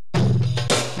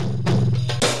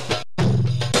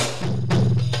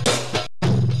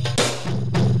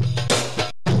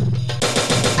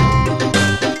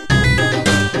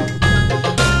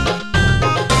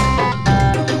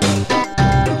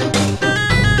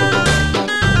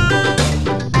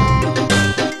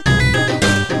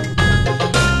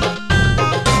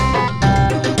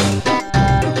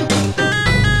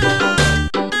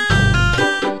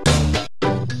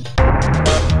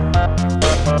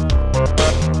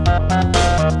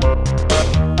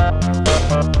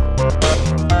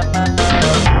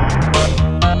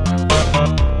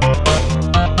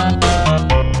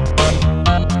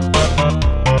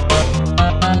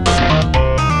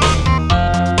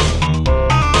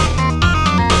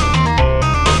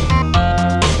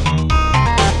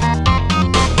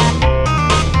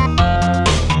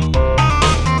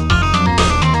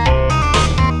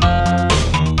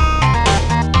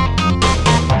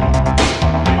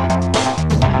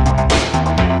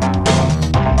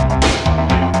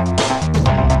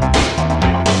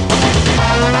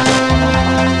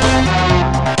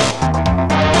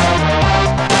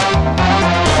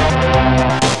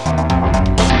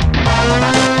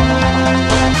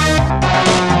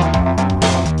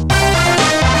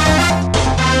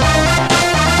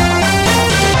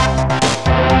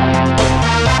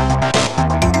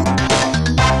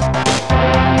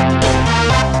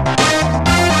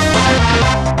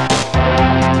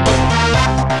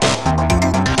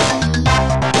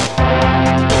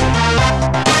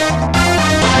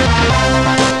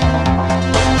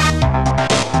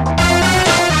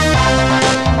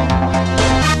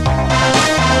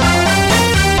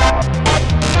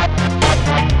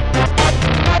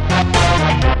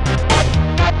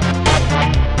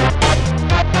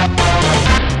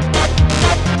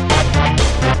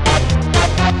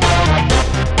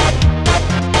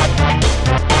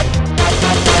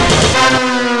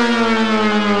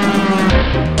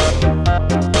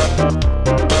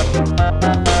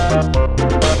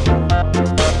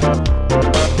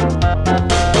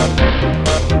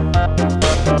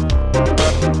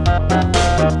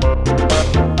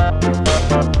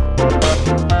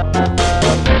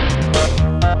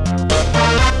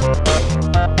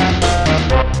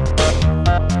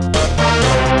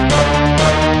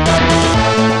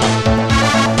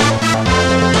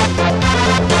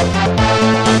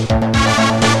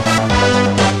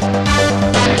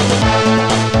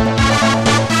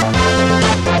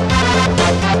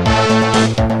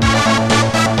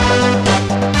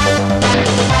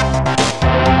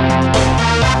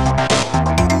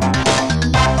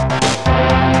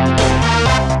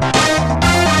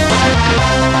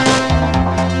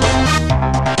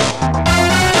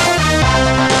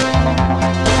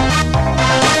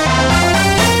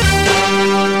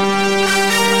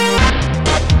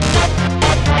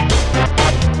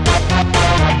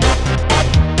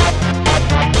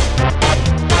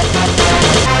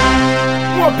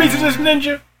 want a piece of this,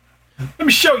 ninja? Let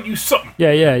me show you something.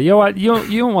 Yeah. You know what? You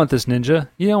don't want this ninja.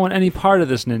 You don't want any part of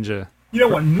this ninja. You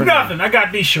don't want nothing. I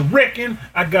got these shuriken.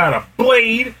 I got a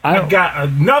blade. I got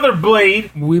another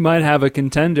blade. We might have a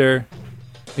contender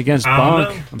against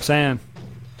Bonk. I'm saying.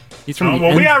 He's from the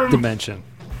nth dimension.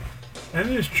 That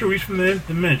is true. He's from the nth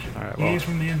dimension. All right, He's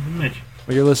from the nth dimension.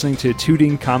 Well, you're listening to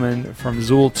Tooting Comment from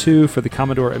Zool 2 for the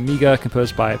Commodore Amiga,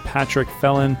 composed by Patrick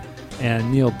Fellon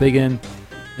and Neil Biggin.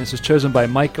 This was chosen by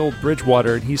Michael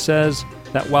Bridgewater, and he says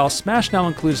that while Smash now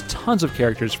includes tons of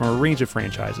characters from a range of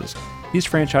franchises, these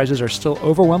franchises are still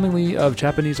overwhelmingly of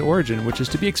Japanese origin, which is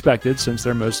to be expected since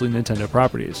they're mostly Nintendo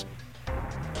properties.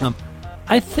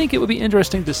 I think it would be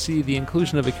interesting to see the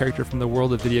inclusion of a character from the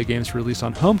world of video games released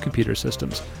on home computer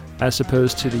systems, as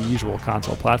opposed to the usual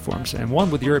console platforms, and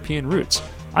one with European roots.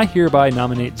 I hereby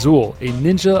nominate Zool, a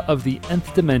ninja of the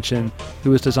nth dimension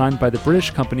who was designed by the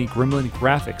British company Gremlin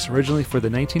Graphics, originally for the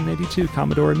 1992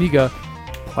 Commodore Amiga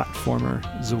platformer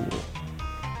Zool.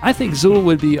 I think Zool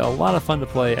would be a lot of fun to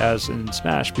play as in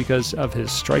Smash because of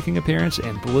his striking appearance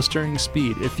and blistering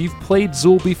speed. If you've played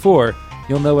Zool before,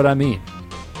 you'll know what I mean.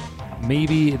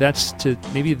 Maybe this tune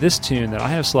that I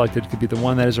have selected could be the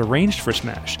one that is arranged for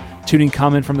Smash. Tuning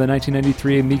comment from the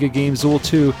 1993 Amiga game Zool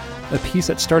 2, a piece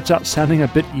that starts out sounding a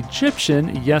bit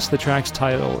Egyptian. Yes, the track's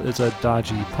title is a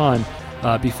dodgy pun,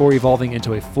 before evolving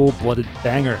into a full-blooded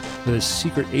banger with a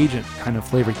secret agent kind of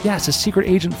flavor. Yes, a secret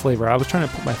agent flavor. I was trying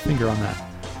to put my finger on that.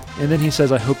 And then he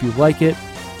says, I hope you like it.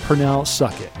 Pernell,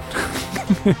 suck it.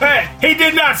 Hey, he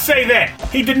did not say that.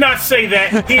 He did not say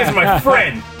that. He is my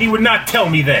friend. He would not tell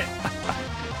me that.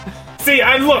 See,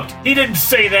 I looked. He didn't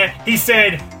say that. He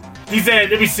said,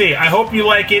 let me see. I hope you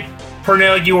like it.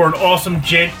 Pernell, you are an awesome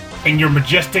gent, and your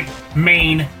majestic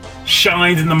mane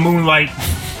shines in the moonlight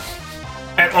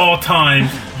at all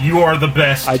times. You are the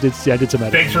best. I did some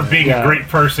editing. Thanks for being a great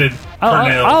person,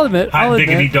 Pernell. I'll admit. Hot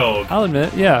diggity dog. I'll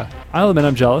admit, yeah. I'll admit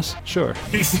I'm jealous. Sure.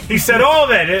 He said all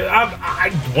that.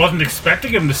 I wasn't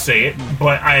expecting him to say it,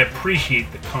 but I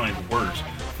appreciate the kind words.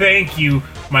 Thank you,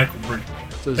 Michael Bridgewater.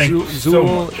 So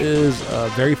Zool is a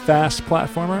very fast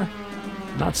platformer.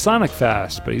 Not Sonic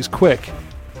fast, but he's quick.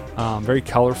 Very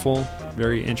colorful,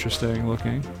 very interesting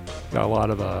looking. Got a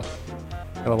lot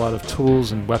of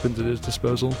tools and weapons at his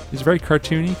disposal. He's a very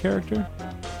cartoony character.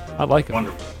 I like him.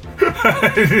 Wonderful.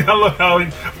 I love how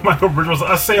Michael Bridgewater.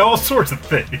 I say all sorts of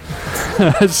things.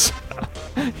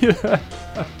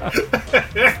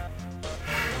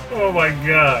 Oh my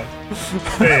god,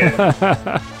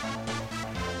 man!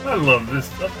 I love this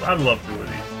stuff. I love doing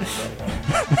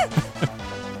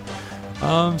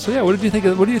these. So yeah, what did you think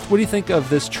of? What do you think of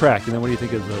this track? And then what do you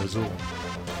think of Zool?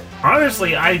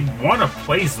 Honestly, I want to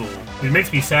play Zool. It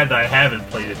makes me sad that I haven't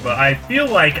played it, but I feel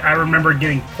like I remember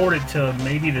getting ported to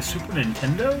maybe the Super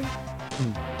Nintendo.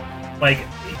 Like,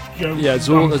 you know, yeah,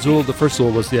 Zool. The first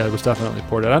Zool was definitely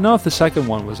ported. I don't know if the second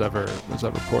one was ever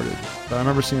ported, but I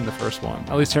remember seeing the first one.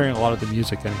 At least hearing a lot of the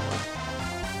music anyway.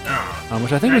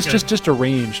 Which I think was just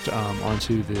arranged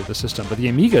onto the system. But the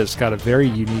Amiga's got a very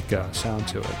unique sound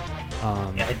to it.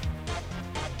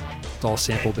 It's all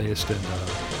sample-based and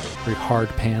very hard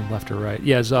pan left or right.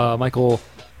 Yes, Michael,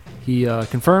 he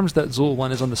confirms that Zool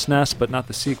 1 is on the SNES, but not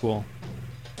the sequel.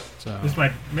 So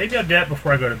maybe I'll do that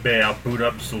before I go to bed. I'll boot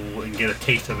up Zool and get a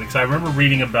taste of it. Because I remember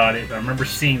reading about it. I remember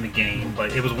seeing the game,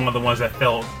 but it was one of the ones that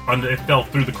fell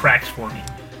through the cracks for me.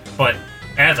 But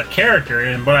as a character,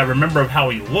 and what I remember of how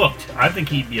he looked, I think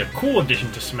he'd be a cool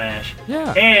addition to Smash.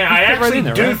 Yeah, and I actually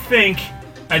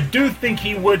do think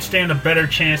he would stand a better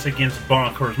chance against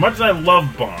Bonk. Or as much as I love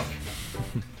Bonk,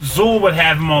 Zool would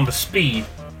have him on the speed,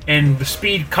 and the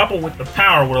speed coupled with the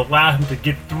power would allow him to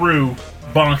get through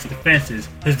Bonk's defenses.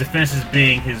 His defenses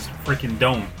being his freaking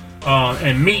dome,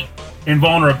 and meat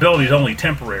invulnerability is only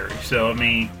temporary. So I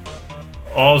mean,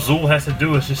 all Zool has to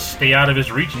do is just stay out of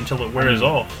his reach until it wears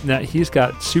off. Now, he's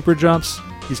got super jumps,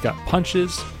 he's got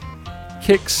punches,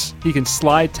 kicks, he can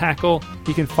slide tackle,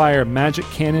 he can fire magic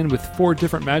cannon with 4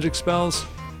 different magic spells.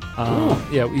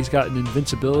 Yeah, he's got an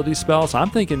invincibility spell, so I'm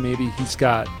thinking maybe he's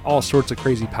got all sorts of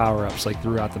crazy power-ups like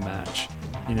throughout the match.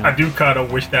 You know? I do kind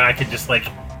of wish that I could just like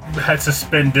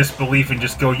suspend disbelief and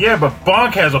just go, yeah, but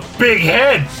Bonk has a big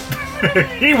head.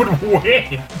 He would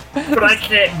win, but I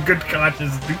can't in good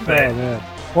conscience do that. Oh, man.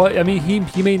 Well, I mean,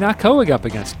 he may not go up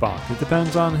against Bonk. It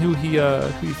depends on who he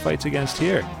fights against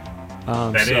here.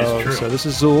 That is true. So this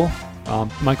is Zool,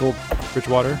 Michael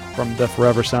Bridgewater from the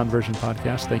Forever Sound Version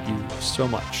podcast. Thank you so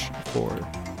much for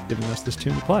giving us this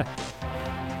tune to play.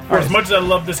 As much as I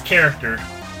love this character,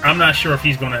 I'm not sure if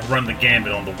he's going to run the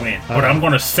gambit on the win, but I'm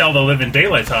going to sell the living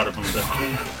daylights out of him.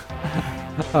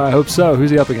 I hope so.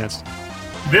 Who's he up against?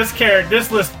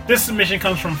 This submission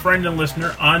comes from friend and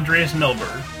listener Andreas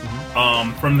Nelberg,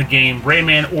 from the game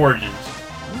Rayman Origins,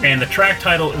 and the track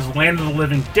title is "Land of the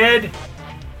Living Dead."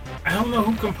 I don't know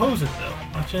who composed it though.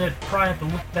 I should probably have to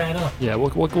look that up. Yeah, we'll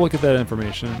look at that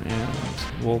information and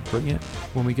we'll bring it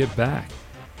when we get back.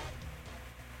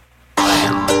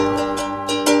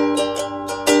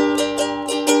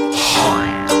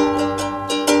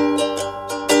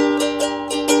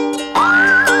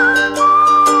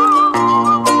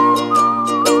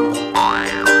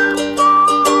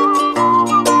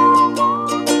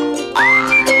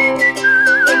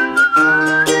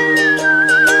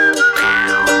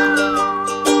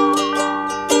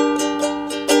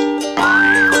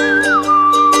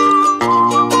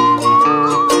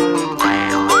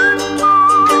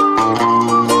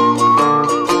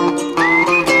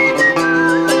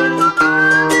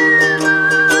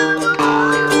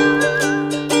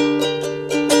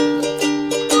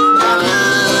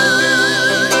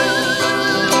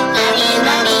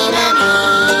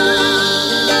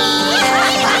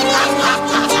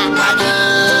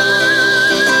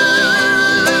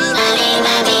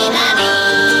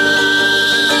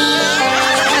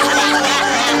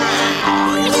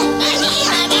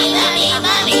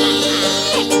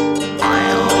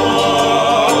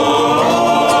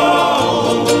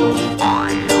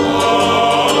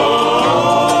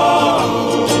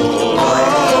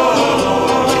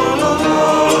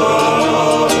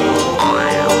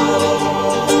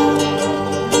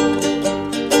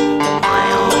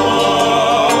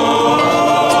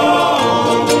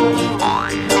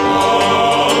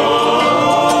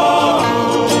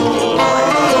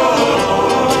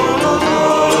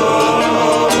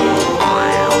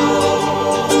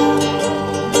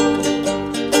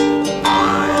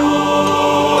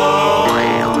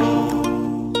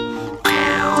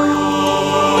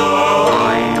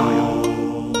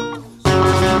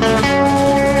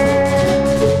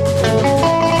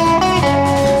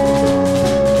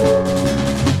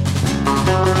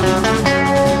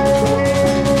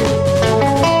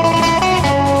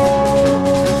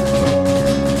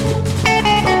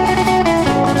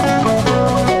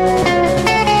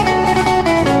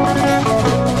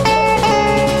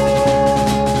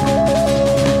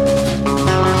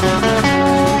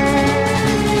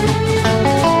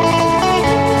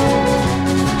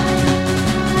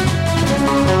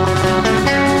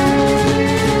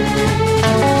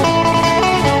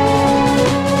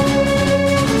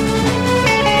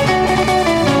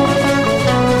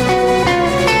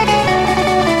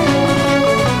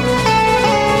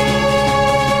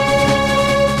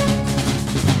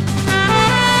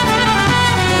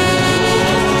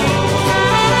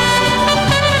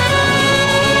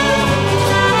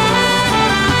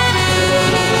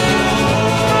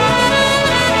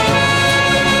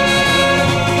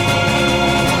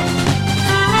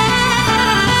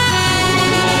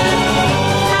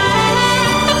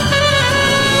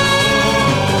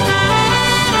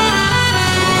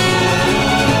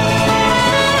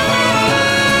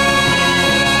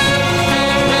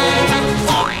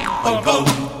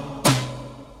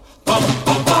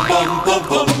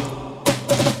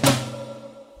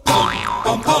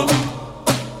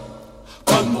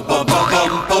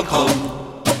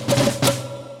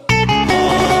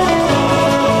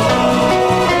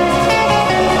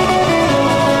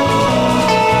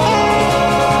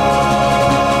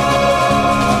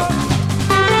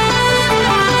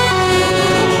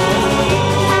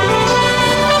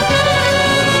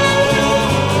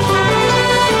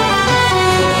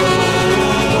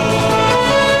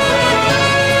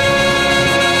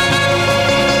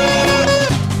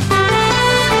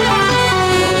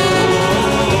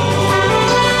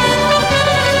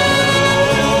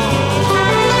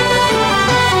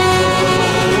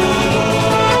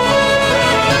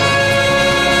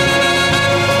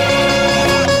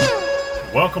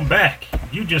 Welcome back.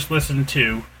 You just listened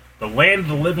to the Land of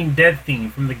the Living Dead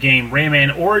theme from the game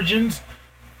Rayman Origins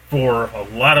for a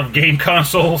lot of game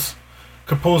consoles,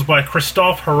 composed by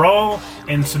Christophe Herral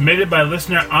and submitted by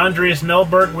listener Andreas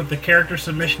Nelberg with the character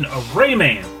submission of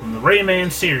Rayman from the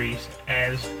Rayman series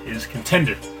as his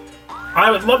contender.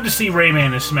 I would love to see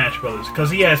Rayman in Smash Brothers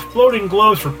because he has floating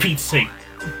globes for Pete's sake.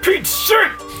 Pete's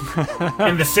sake!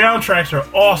 And the soundtracks are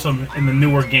awesome in the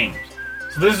newer games.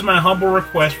 So this is my humble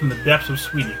request from the depths of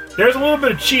Sweden. There's a little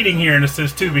bit of cheating here in a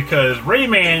sense too, because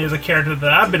Rayman is a character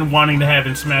that I've been wanting to have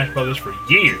in Smash Brothers for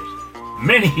years.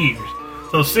 Many years.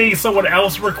 So seeing someone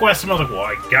else request him, I was like, well,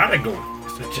 I gotta go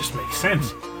with this. It just makes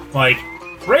sense. Like,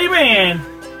 Rayman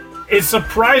is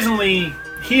surprisingly...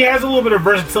 He has a little bit of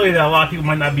versatility that a lot of people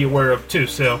might not be aware of too.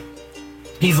 So,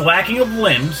 he's lacking of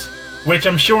limbs, which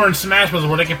I'm sure in Smash Bros.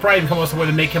 Where they could probably come up with a way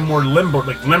to make him more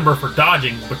limber for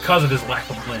dodging because of his lack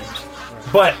of limbs.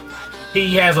 But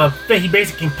he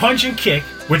basically can punch and kick,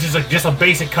 which is just a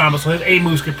basic combo, so his A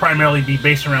moves could primarily be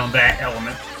based around that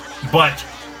element. But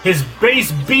his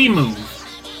base B move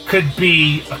could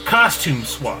be a costume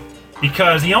swap,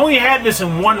 because he only had this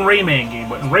in one Rayman game,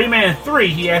 but in Rayman 3,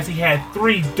 he actually had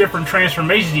 3 different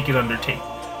transformations he could undertake.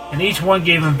 And each one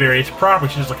gave him various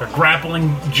properties, just like a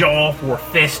grappling jaw for a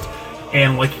fist,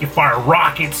 and like he could fire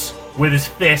rockets with his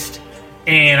fist.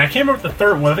 And I can't remember the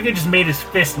third one. I think it just made his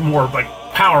fist more like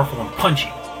powerful and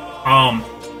punchy.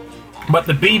 But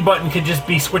the B button could just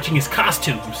be switching his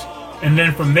costumes, and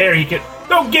then from there he could.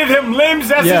 Don't give him limbs.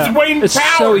 That's his weight and it's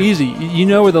power. So easy. You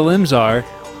know where the limbs are.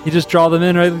 You just draw them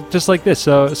in right, just like this.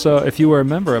 So if you were a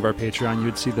member of our Patreon, you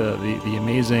would see the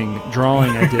amazing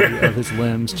drawing I did of his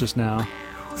limbs just now.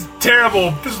 It's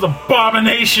terrible. This is an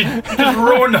abomination. You just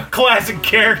ruined a classic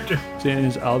character. See, and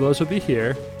his elbows would be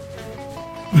here.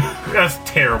 That's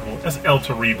terrible. That's El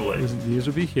Terrible. These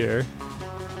would be here.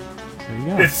 There you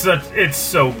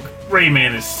go.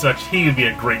 Rayman is such. He would be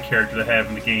a great character to have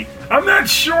in the game. I'm not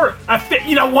sure.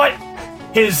 You know what?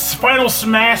 His final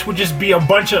smash would just be a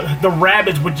bunch of the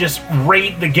rabbits would just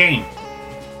raid the game.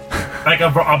 Like a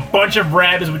bunch of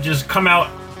rabbits would just come out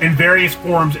in various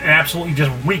forms and absolutely just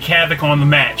wreak havoc on the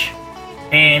match.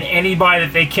 And anybody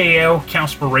that they KO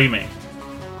counts for Rayman.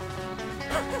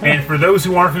 And for those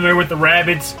who aren't familiar with the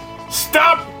rabbits,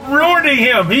 stop ruining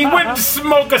him. He went to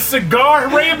smoke a cigar.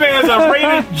 Rayman's a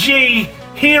rated G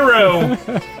hero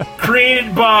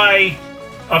created by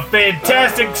a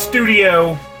fantastic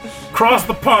studio across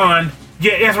the pond.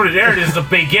 Yeah, that's what there it is, a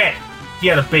baguette. He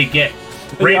had a baguette.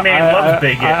 Rayman loves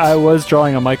baguettes. I was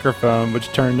drawing a microphone, which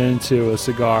turned into a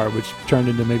cigar, which turned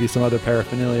into maybe some other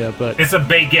paraphernalia, but it's a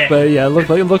baguette. But yeah, it looked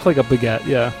like a baguette.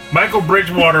 Yeah. Michael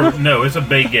Bridgewater, no, it's a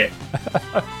baguette.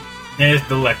 And it's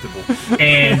delectable.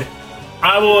 And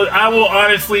I will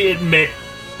honestly admit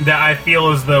that I feel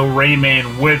as though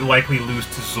Rayman would likely lose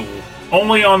to Zool.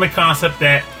 Only on the concept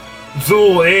that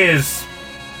Zool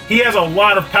he has a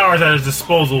lot of powers at his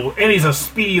disposal, and he's a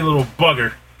speedy little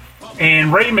bugger.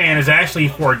 And Rayman is actually,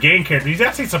 for a game character, he's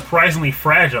actually surprisingly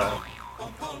fragile.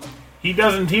 He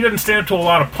doesn't stand up to a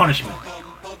lot of punishment.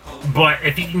 But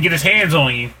if he can get his hands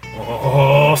on you,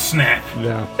 oh snap!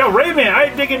 Yeah. Yo,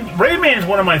 Rayman is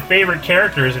one of my favorite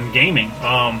characters in gaming.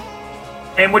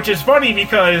 And which is funny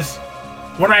because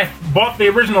when I bought the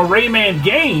original Rayman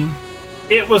game,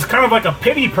 it was kind of like a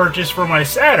pity purchase for my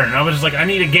Saturn. I was just like, I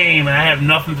need a game, and I have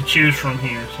nothing to choose from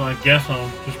here, so I guess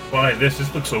I'll just buy this.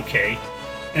 This looks okay.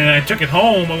 And I took it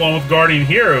home along with Guardian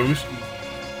Heroes,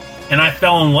 and I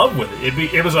fell in love with it.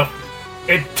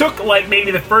 It took like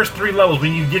maybe the first 3 levels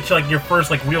when you get to like your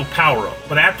first like real power up,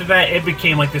 but after that, it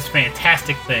became like this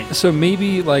fantastic thing. So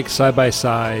maybe like side by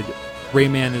side,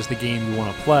 Rayman is the game you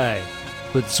want to play,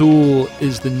 but Zool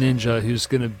is the ninja who's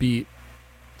gonna beat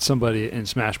somebody in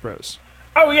Smash Bros.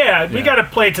 Oh yeah, we gotta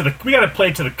play to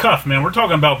the cuff, man. We're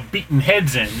talking about beating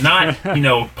heads in, not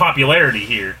popularity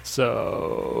here.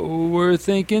 So we're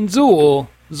thinking Zool.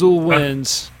 Zool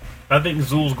wins. I think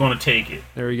Zool's gonna take it.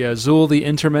 There we go. Zool, the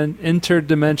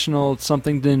interdimensional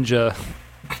something ninja.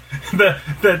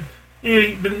 the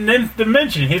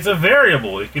dimension. It's a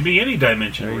variable. It can be any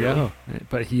dimension. There you really. go.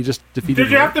 But he just defeated.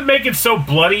 Did you have to make it so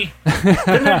bloody?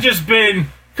 Couldn't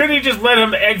you just let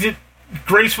him exit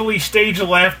gracefully stage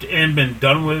left and been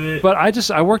done with it? But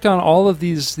I worked on all of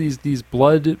these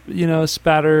blood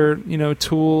spatter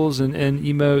tools and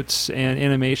emotes and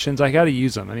animations. I got to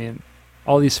use them. I mean,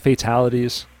 all these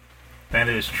fatalities. That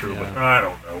is true, but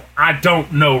I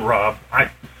don't know, Rob.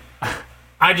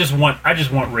 I just want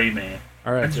Rayman.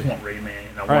 All right, I just want Rayman,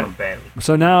 and I want him badly.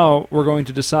 So now we're going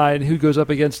to decide who goes up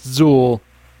against Zool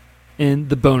in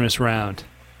the bonus round.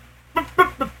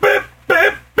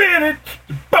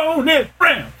 Bonus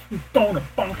round.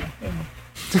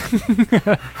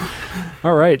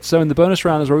 All right. So in the bonus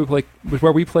round is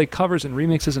where we play covers and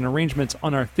remixes and arrangements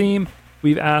on our theme.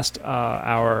 We've asked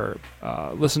our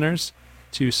listeners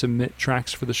to submit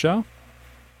tracks for the show,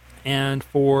 and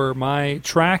for my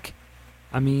track,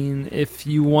 I mean, if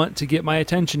you want to get my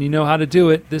attention, you know how to do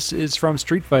it. This is from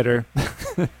Street Fighter.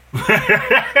 This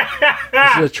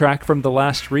is a track from the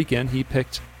last weekend. He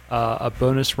picked a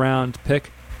bonus round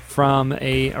pick from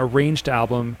a arranged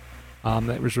album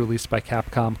that was released by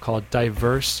Capcom called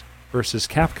Diverse vs.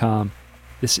 Capcom.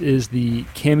 This is the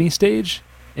Kami stage,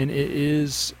 and it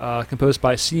is composed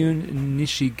by Seun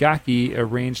Nishigaki,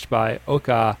 arranged by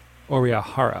Oka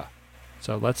Orihara.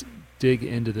 So let's dig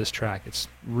into this track. It's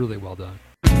really well done.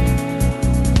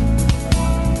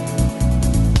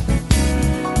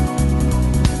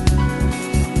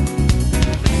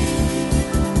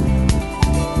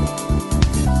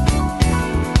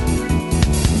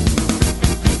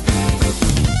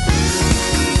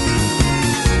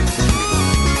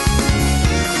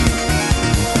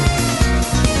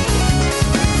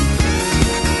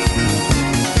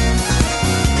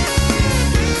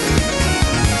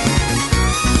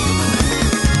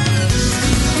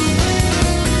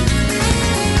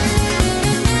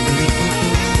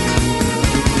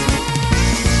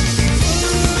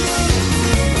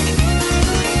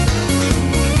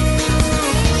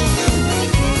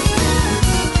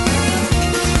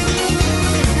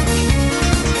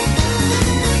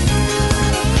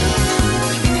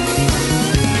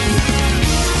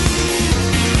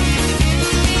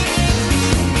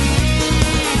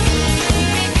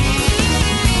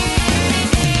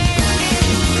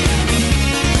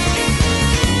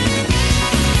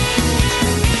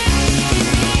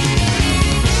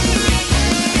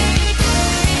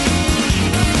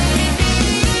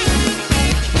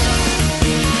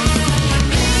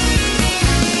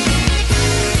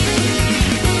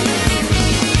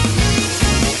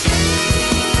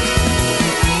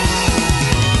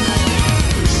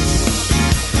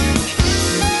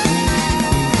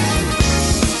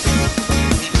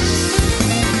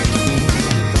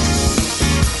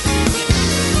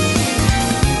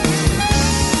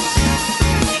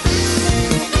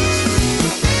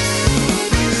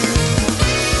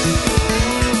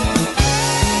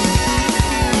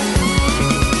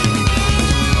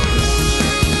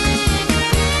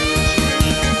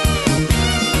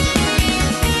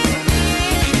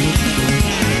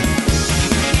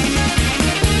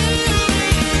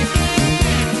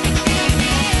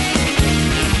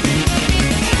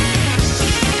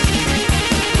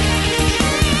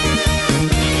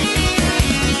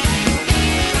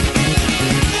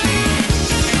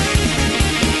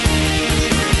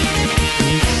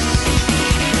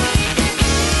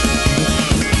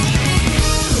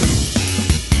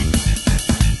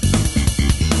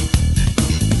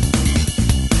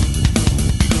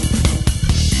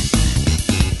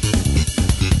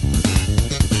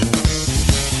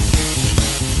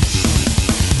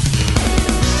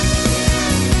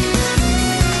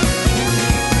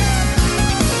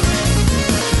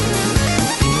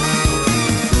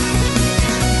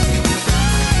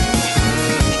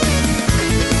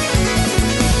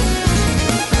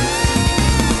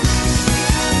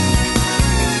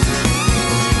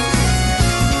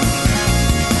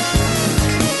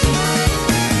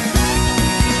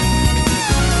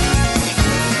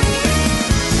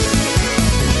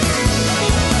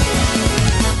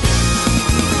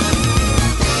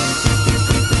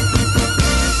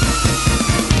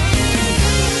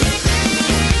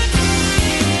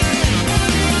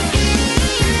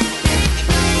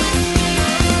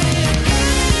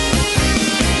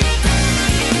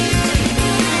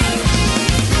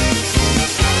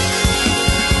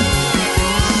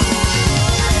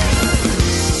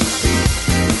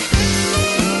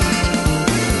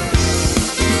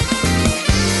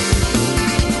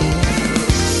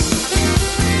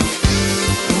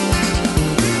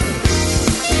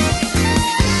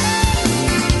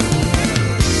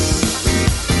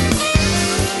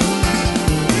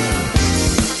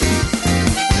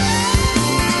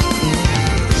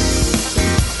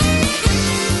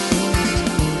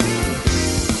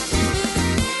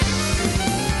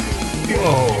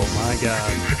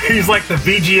 He's like the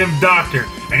VGM doctor,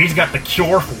 and he's got the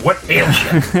cure for what ails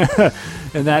you.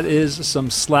 And that is some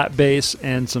slap bass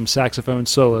and some saxophone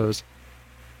solos.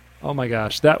 Oh my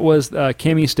gosh, that was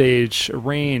Cammy Stage,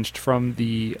 arranged from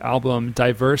the album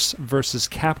Diverse vs.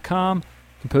 Capcom,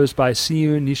 composed by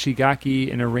Seiun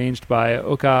Nishigaki and arranged by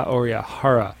Oka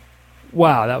Orihara.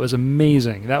 Wow, that was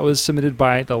amazing. That was submitted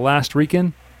by The Last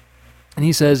Rican. And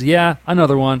he says, yeah,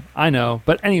 another one, I know.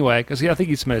 But anyway, because I think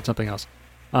he submitted something else.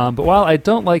 But while I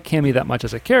don't like Cammy that much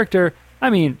as a character, I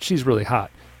mean, she's really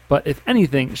hot. But if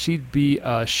anything, she'd be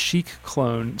a Sheik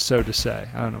clone, so to say.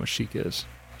 I don't know what Sheik is.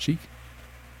 Sheik?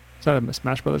 Is that a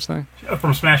Smash Brothers thing?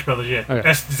 From Smash Brothers, yeah. Okay.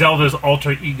 That's Zelda's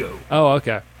alter ego. Oh,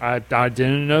 okay. I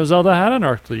didn't know Zelda had an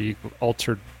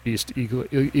altered beast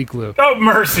igloo. Oh,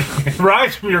 mercy.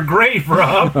 Rise from your grave,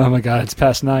 Rob. Oh my god, it's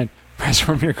past 9. Rise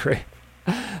from your grave.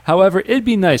 However, it'd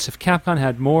be nice if Capcom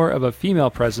had more of a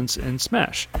female presence in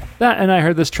Smash. That, and I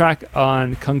heard this track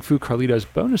on Kung Fu Carlito's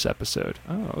bonus episode.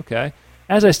 Oh, okay.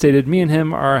 As I stated, me and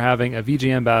him are having a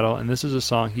VGM battle, and this is a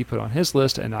song he put on his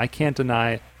list, and I can't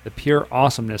deny the pure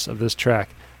awesomeness of this track.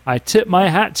 I tip my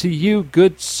hat to you,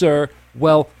 good sir.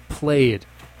 Well played.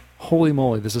 Holy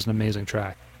moly, this is an amazing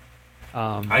track.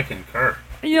 I concur.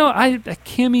 You know,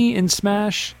 Cammy in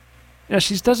Smash, you know,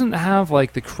 she doesn't have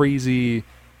like the crazy,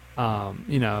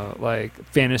 like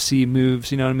fantasy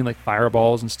moves. You know what I mean, like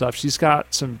fireballs and stuff. She's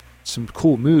got some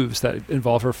cool moves that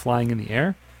involve her flying in the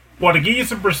air. Well, to give you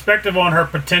some perspective on her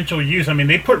potential use, I mean,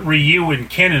 they put Ryu and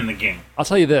Ken in the game. I'll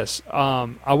tell you this: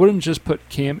 I wouldn't just put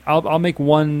Cam. I'll make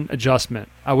one adjustment.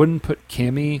 I wouldn't put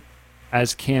Cammy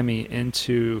as Cammy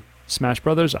into Smash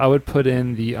Brothers. I would put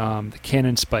in the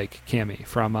Cannon Spike Cammy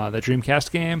from the Dreamcast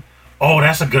game. Oh,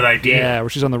 that's a good idea. Yeah, where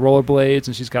she's on the rollerblades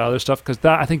and she's got other stuff. Because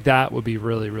I think that would be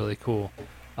really, really cool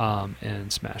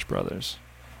in Smash Brothers.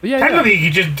 But yeah,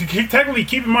 technically,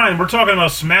 keep in mind we're talking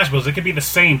about Smash Bros. It could be the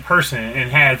same person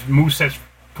and have movesets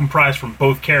comprised from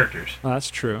both characters. Oh, that's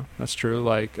true. That's true.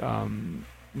 Like,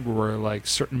 where like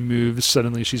certain moves,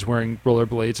 suddenly she's wearing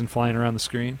rollerblades and flying around the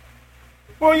screen.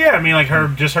 Well, yeah, I mean, like her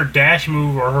dash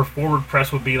move or her forward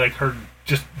press would be like her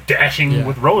just dashing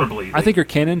with rollerblades. I think her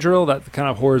cannon drill, that kind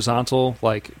of horizontal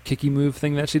like kicky move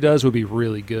thing that she does, would be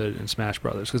really good in Smash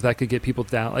Brothers because that could get people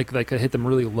down, like could hit them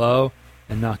really low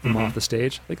and knock them off the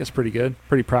stage. I think that's pretty good,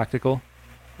 pretty practical.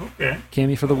 Okay,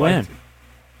 Cammy for the win.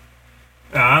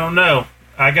 I don't know.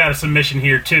 I got a submission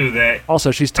here too. That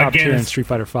also she's top tier in Street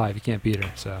Fighter V. You can't beat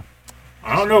her. So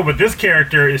I don't know, but this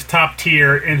character is top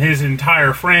tier in his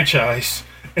entire franchise.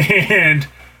 And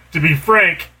to be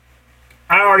frank,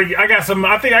 I got some.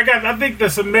 I think the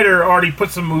submitter already put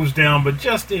some moves down, but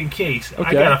just in case,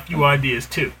 I got a few ideas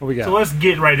too. What we got? So let's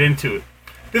get right into it.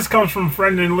 This comes from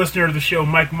friend and listener of the show,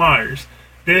 Mike Myers.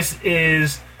 This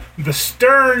is the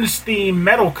Stearns theme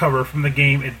metal cover from the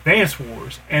game Advance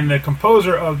Wars, and the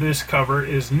composer of this cover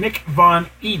is Nick Von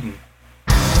Eden.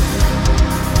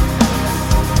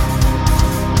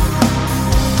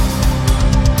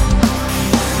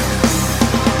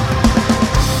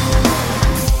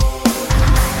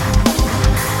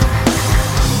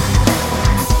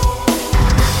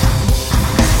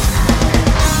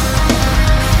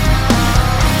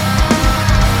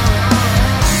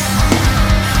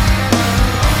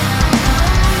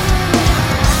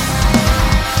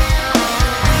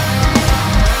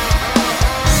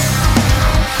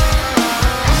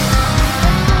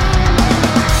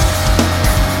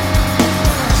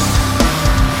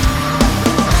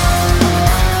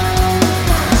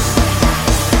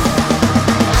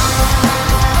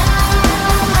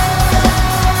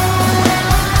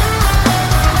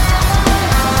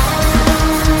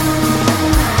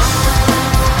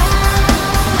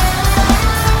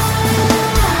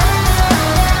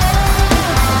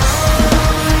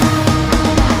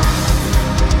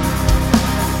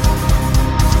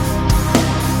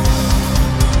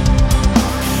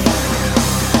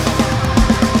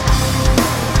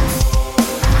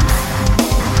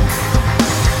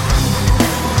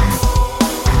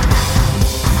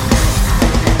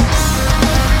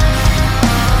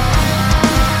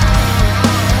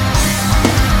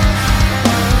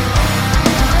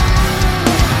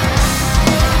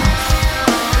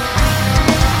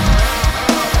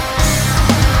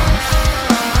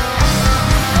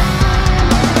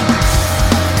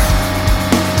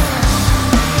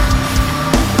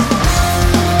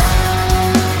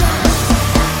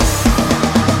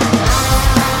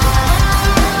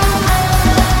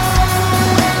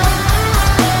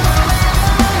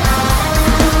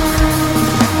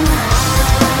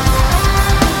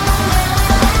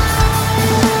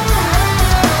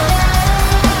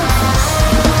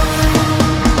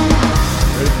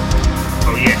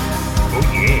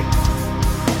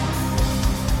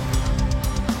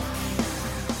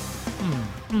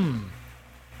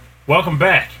 Welcome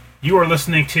back. You are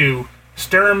listening to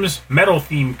Sturm's metal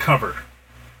theme cover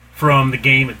from the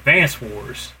game Advance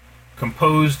Wars,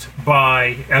 composed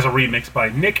as a remix by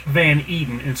Nick Van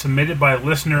Eden and submitted by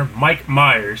listener Mike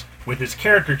Myers, with his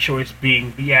character choice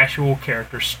being the actual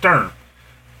character Sturm.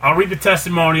 I'll read the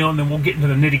testimonial and then we'll get into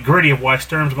the nitty-gritty of why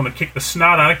Sturm's going to kick the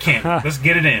snot out of Kent. Let's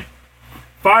get it in.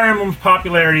 Fire Emblem's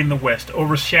popularity in the West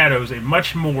overshadows a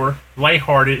much more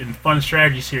lighthearted and fun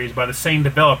strategy series by the same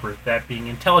developer, that being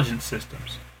Intelligent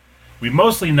Systems. We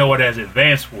mostly know it as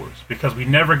Advance Wars because we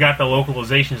never got the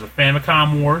localizations of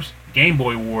Famicom Wars, Game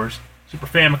Boy Wars, Super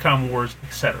Famicom Wars,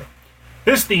 etc.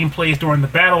 This theme plays during the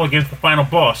battle against the final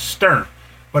boss, Sturm,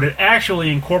 but it actually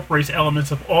incorporates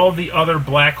elements of all the other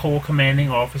Black Hole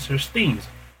commanding officers' themes.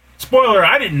 Spoiler,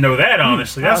 I didn't know that,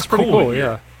 honestly. That's pretty cool,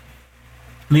 yeah.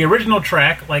 The original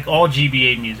track, like all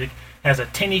GBA music, has a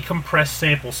tinny compressed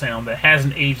sample sound that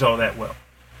hasn't aged all that well.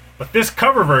 But this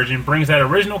cover version brings that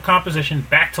original composition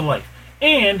back to life,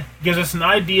 and gives us an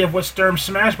idea of what Sturm's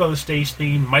Smash Bros. Stage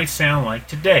theme might sound like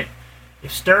today.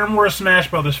 If Sturm were a Smash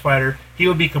Bros. Fighter, he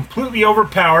would be completely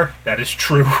overpowered, that is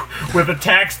true, with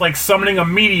attacks like summoning a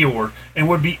meteor, and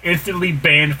would be instantly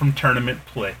banned from tournament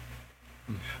play.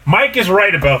 Mike is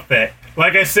right about that.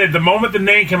 Like I said, the moment the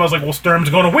name came, I was like, well, Sturm's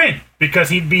going to win, because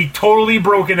he'd be totally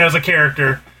broken as a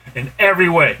character in every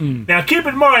way. Now, keep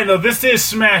in mind, though, this is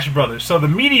Smash Brothers, so the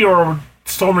Meteor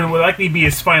Storming would likely be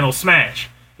his final smash.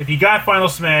 If he got final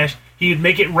smash, he would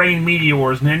make it rain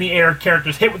meteors, and any air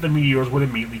characters hit with the meteors would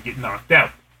immediately get knocked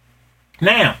out.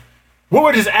 Now, what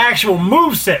would his actual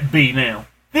moveset be now?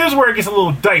 This is where it gets a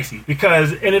little dicey,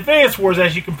 because in Advance Wars,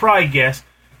 as you can probably guess,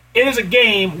 it is a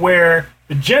game where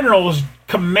the generals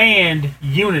command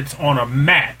units on a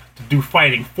map to do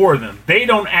fighting for them. They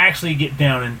don't actually get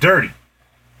down and dirty.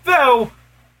 Though,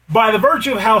 by the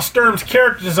virtue of how Sturm's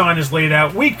character design is laid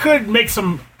out, we could make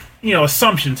some,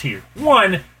 assumptions here.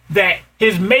 One, that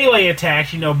his melee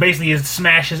attacks, basically his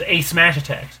smash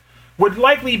attacks, would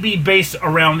likely be based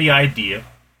around the idea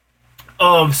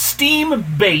of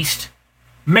steam-based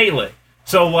melee.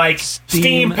 So, like,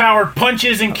 steam-powered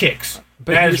punches and kicks.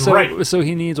 But that is right. So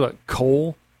he needs, what,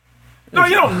 coal? No,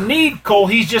 you don't need coal.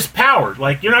 He's just powered.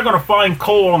 Like, you're not going to find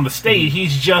coal on the stage.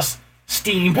 He's just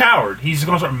steam-powered. He's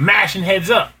going to start mashing heads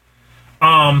up.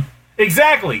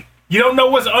 Exactly. You don't know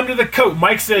what's under the coat.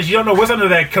 Mike says you don't know what's under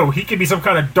that coat. He could be some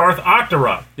kind of Darth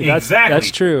Octorok. Yeah, exactly.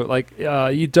 That's true. Like,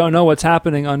 you don't know what's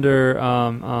happening under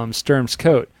Sturm's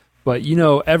coat, but you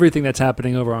know everything that's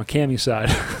happening over on Cammy's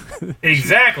side.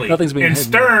 Exactly. Nothing's being hidden.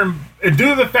 Sturm, due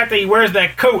to the fact that he wears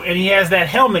that coat and he has that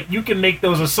helmet, you can make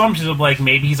those assumptions of, like,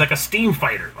 maybe he's like a steam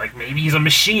fighter. Like, maybe he's a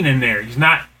machine in there. He's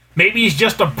not. Maybe he's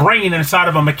just a brain inside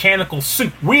of a mechanical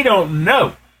suit. We don't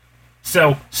know.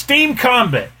 So, steam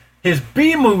combat. His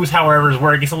B moves, however, is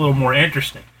where it gets a little more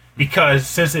interesting. Because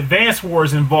since Advance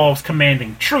Wars involves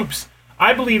commanding troops,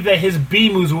 I believe that his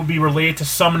B moves will be related to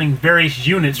summoning various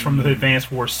units from the Advance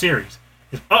Wars series.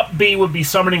 His up B would be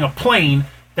summoning a plane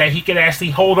that he could actually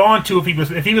hold on to if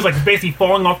he was like basically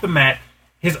falling off the mat.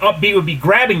 His up B would be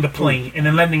grabbing the plane and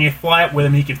then letting it fly up with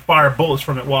him. He could fire bullets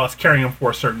from it while it's carrying him for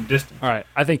a certain distance. All right,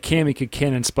 I think Cammy could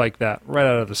cannon spike that right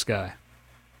out of the sky.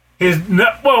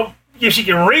 If she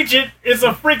can reach it, it's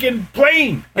a freaking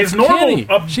plane. It's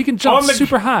normal. She can jump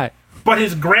super high. But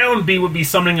his ground B would be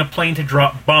summoning a plane to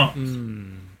drop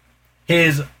bombs.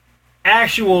 His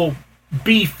actual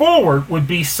B forward would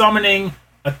be summoning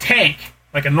a tank,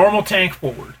 like a normal tank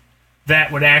forward,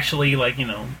 that would actually,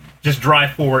 just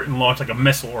drive forward and launch like a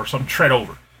missile or some tread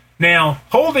over. Now,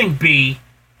 holding B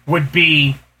would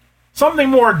be something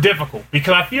more difficult,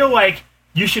 because I feel like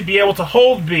you should be able to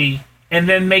hold B and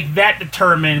then make that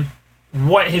determine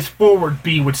what his forward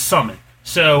B would summon.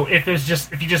 So if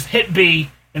you just hit B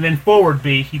and then forward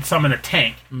B, he'd summon a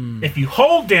tank. If you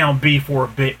hold down B for a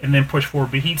bit and then push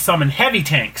forward B, he'd summon heavy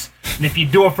tanks. And if you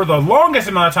do it for the longest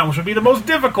amount of time, which would be the most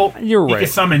difficult, he could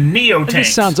summon Neo tanks.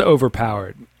 This sounds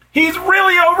overpowered. He's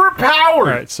really overpowered. All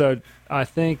right, so I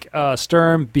think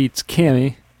Sturm beats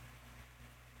Cammy.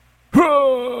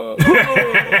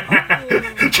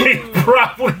 He'd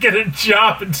probably get a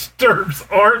job in Sturm's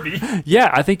army. Yeah,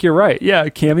 I think you're right. Yeah,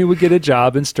 Cammy would get a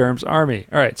job in Sturm's army.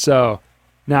 All right, so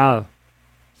now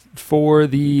for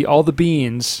all the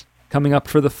beans coming up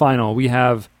for the final, we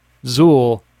have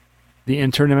Zool, the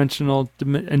interdimensional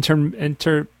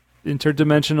Ninja.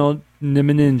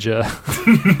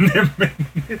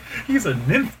 He's a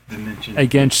nymph ninja.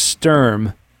 Against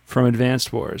Sturm from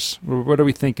Advanced Wars. What are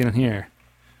we thinking here?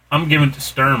 I'm giving it to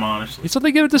Sturm, honestly. You still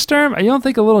think give it to Sturm? You don't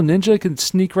think a little ninja can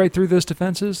sneak right through those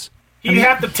defenses? He'd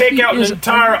have to take out an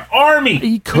entire army.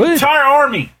 He could. An entire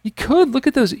army. He could. Look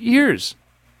at those ears.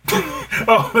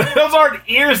 Oh, those aren't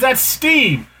ears, that's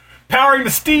steam. Powering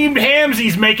the steamed hams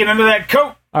he's making under that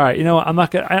coat. All right, you know what? I'm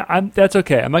not gonna. That's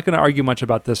okay. I'm not gonna argue much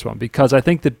about this one because I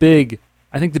think the big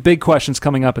question's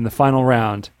coming up in the final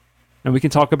round, and we can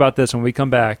talk about this when we come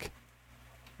back.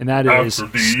 And that is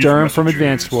Sturm from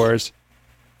Advanced Wars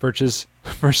versus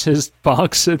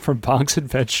Bonks from Bonk's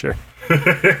Adventure.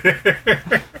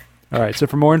 All right, so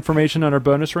for more information on our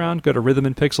bonus round, go to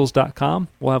rhythmandpixels.com.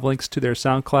 We'll have links to their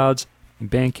SoundClouds and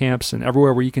Bandcamps and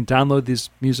everywhere where you can download this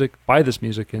music, buy this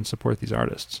music, and support these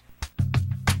artists.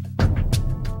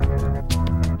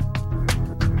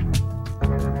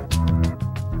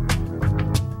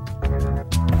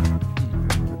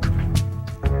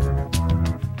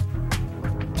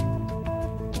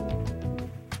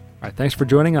 All right, thanks for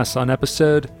joining us on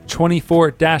episode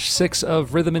 24-6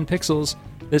 of Rhythm and Pixels.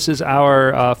 This is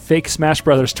our fake Smash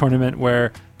Brothers tournament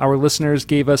where our listeners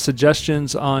gave us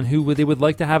suggestions on who they would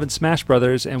like to have in Smash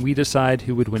Brothers, and we decide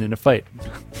who would win in a fight.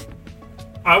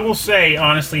 I will say,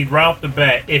 honestly, right off the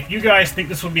bat, if you guys think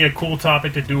this would be a cool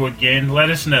topic to do again, let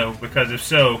us know, because if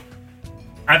so,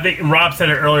 I think, and Rob said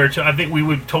it earlier too, I think we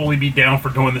would totally be down for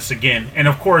doing this again. And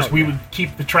of course, we would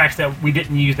keep the tracks that we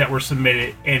didn't use that were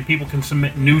submitted, and people can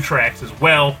submit new tracks as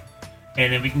well,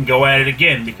 and then we can go at it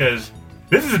again, because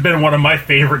this has been one of my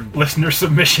favorite listener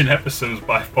submission episodes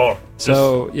by far.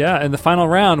 So, yeah, in the final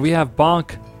round, we have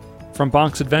Bonk from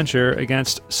Bonk's Adventure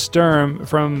against Sturm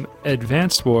from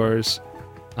Advanced Wars.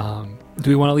 Do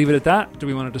we want to leave it at that? Do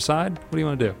we want to decide? What do you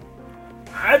want to do?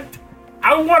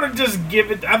 I want to just give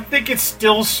it... I think it's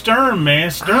still Sturm,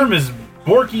 man. Sturm is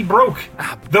Borky broke.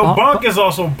 Though Bonk is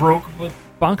also broke. But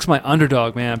Bonk's my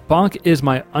underdog, man. Bonk is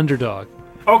my underdog.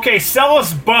 Okay, sell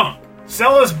us Bonk.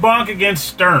 Sell us Bonk against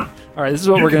Sturm. All right, this is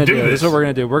what we're going to do. This is what we're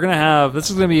going to do. We're going to have... This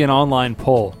is going to be an online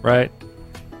poll, right?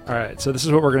 All right, so this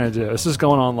is what we're going to do. This is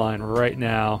going online right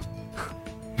now.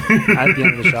 At the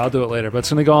end of the show. I'll do it later. But it's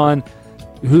going to go on...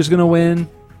 Who's going to win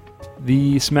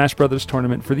the Smash Brothers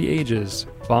tournament for the ages?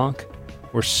 Bonk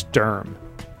or Sturm?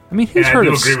 I mean, who's heard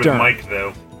of Sturm? I do agree with Mike,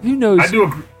 though. Who knows? I do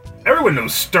agree. Everyone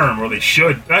knows Sturm, or they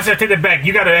should. I take that back.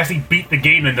 You got to actually beat the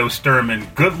game to know Sturm,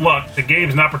 and good luck. The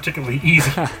game's not particularly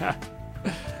easy.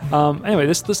 Anyway,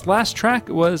 this last track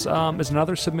is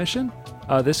another submission.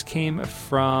 This came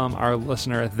from our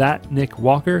listener, That Nick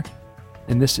Walker,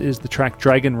 and this is the track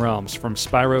Dragon Realms from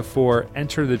Spyro 4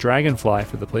 Enter the Dragonfly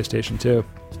for the PlayStation 2.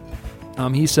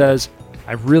 He says,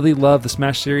 I really love the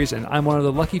Smash series, and I'm one of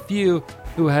the lucky few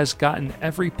who has gotten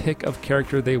every pick of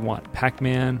character they want.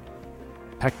 Pac-Man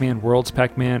Worlds,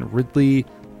 Pac-Man, Ridley,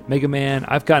 Mega Man.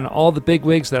 I've gotten all the big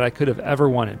wigs that I could have ever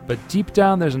wanted. But deep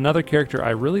down, there's another character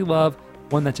I really love,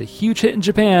 one that's a huge hit in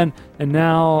Japan, and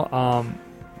now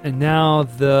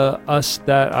the us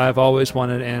that I've always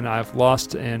wanted, and I've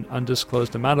lost an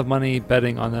undisclosed amount of money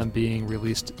betting on them being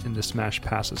released in the Smash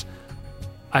passes.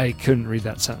 I couldn't read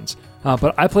that sentence.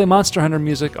 But I play Monster Hunter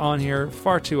music on here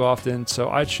far too often, so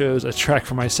I chose a track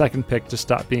for my second pick to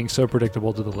stop being so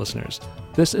predictable to the listeners.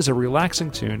 This is a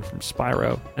relaxing tune from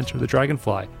Spyro, Enter the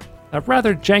Dragonfly. A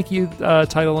rather janky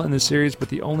title in the series, but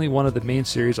the only one of the main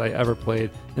series I ever played,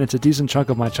 and it's a decent chunk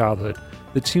of my childhood.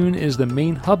 The tune is the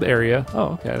main hub area.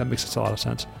 Oh, okay, that makes a lot of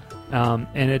sense.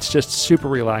 And it's just super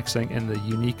relaxing, and the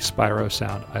unique Spyro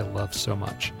sound I love so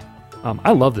much.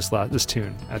 I love this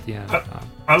tune at the end.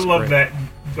 I love that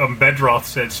Bedroth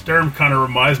said, Sturm kind of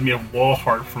reminds me of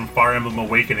Wallheart from Fire Emblem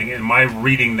Awakening, and my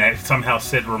reading that somehow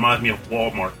said reminds me of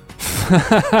Walmart.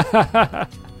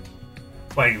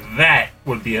 Like, that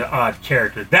would be an odd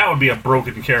character. That would be a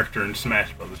broken character in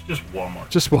Smash Brothers. Just Walmart.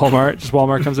 Just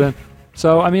Walmart comes in.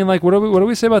 So, I mean, like, what do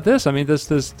we say about this? I mean, does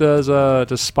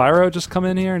Spyro just come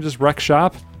in here and just wreck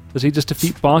shop? Does he just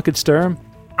defeat Bonk and Sturm?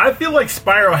 I feel like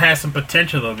Spyro has some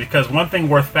potential, though, because one thing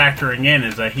worth factoring in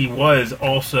is that he was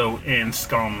also in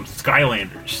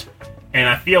Skylanders. And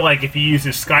I feel like if he used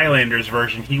his Skylanders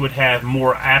version, he would have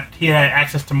he had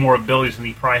access to more abilities than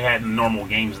he probably had in the normal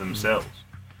games themselves.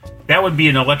 That would be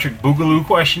an Electric Boogaloo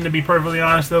question, to be perfectly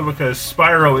honest, though, because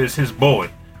Spyro is his boy.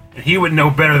 And he would know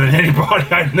better than anybody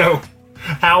I know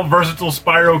how versatile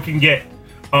Spyro can get.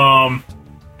 Oh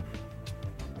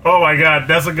my god,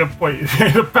 that's a good point.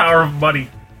 The power of money.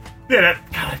 Yeah,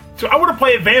 so I want to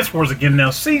play Advance Wars again now.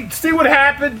 See what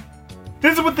happened?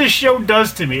 This is what this show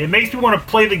does to me. It makes me want to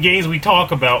play the games we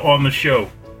talk about on the show.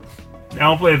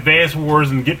 Now I'll play Advance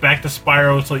Wars and get back to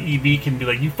Spyro so EV can be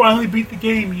like, you finally beat the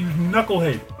game, you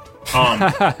knucklehead.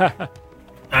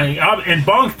 And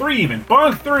Bonk 3 even.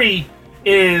 Bonk 3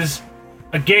 is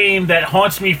a game that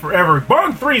haunts me forever.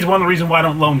 Bonk 3 is one of the reasons why I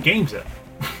don't loan games out.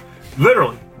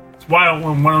 Literally. It's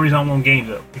one reason I loan games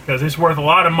though, because it's worth a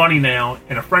lot of money now.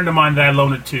 And a friend of mine that I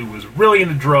loaned it to was really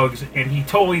into drugs, and he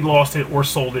totally lost it or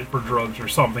sold it for drugs or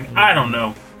something. I don't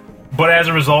know. But as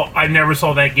a result, I never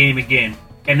saw that game again.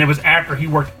 And it was after he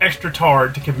worked extra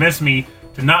hard to convince me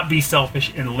to not be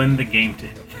selfish and lend the game to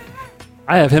him.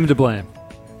 I have him to blame.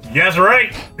 That's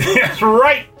right. That's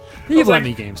right. You've lent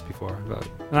me games before, but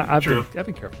I've been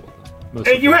careful with them.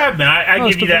 Hey, you have been. I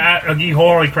give you that. I give you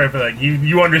wholeheartedly credit for that.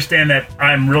 You understand that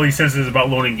I'm really sensitive about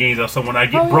loaning games. So when I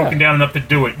get broken down enough to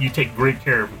do it, you take great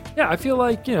care of me. Yeah, I feel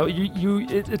like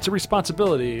it's a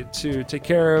responsibility to take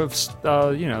care of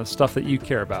stuff that you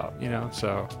care about.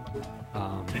 So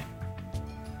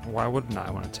why wouldn't I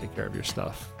want to take care of your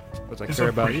stuff? Because I care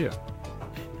about you.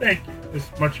 Thank you. It's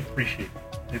much appreciated.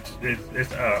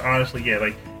 It's honestly, yeah,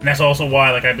 like, and that's also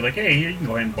why, like, I'd be like, hey, you can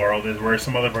go ahead and borrow this, whereas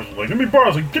some other person was like, let me borrow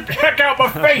this, like, get the heck out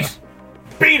of my face,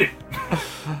 beat it.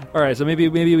 All right, so maybe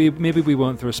we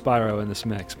won't throw Spyro in this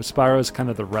mix, but Spyro is kind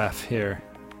of the ref here.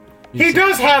 He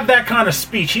does have that kind of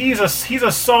speech. He's a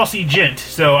saucy gent,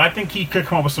 so I think he could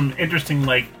come up with some interesting,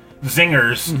 like,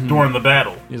 zingers during the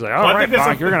battle. He's like, all right,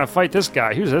 Bonk, you're gonna fight this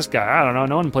guy. Who's this guy? I don't know.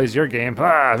 No one plays your game.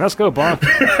 Let's go, Bonk.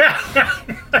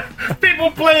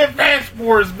 People play Advance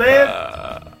Wars,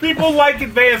 man. People like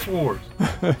Advance Wars.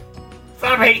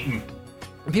 Stop hating.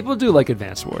 People do like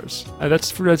Advance Wars.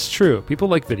 That's true. People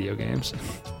like video games.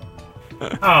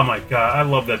 Oh my god, I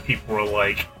love that people are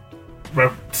like,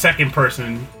 second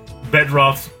person,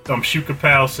 Bedroth's Shuka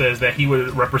Pal says that he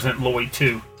would represent Lloyd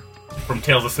too from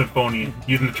Tales of Symphonia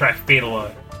using the track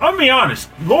Fatalized. I'll be honest,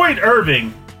 Lloyd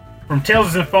Irving from Tales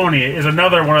of Symphonia is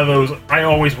another one of those I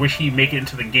always wish he'd make it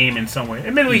into the game in some way.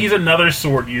 Admittedly, he's another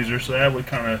sword user, so that would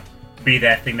kind of be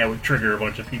that thing that would trigger a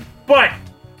bunch of people. But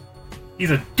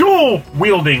he's a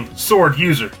dual-wielding sword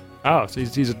user. Oh, so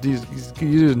he's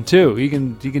using two. He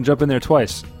can jump in there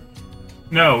twice.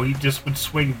 No, he just would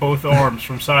swing both arms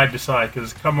from side to side,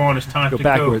 because come on, it's time to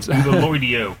backwards. Go do the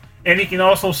Lloydio. And he can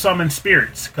also summon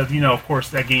spirits, because, of course,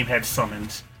 that game had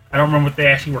summons. I don't remember what they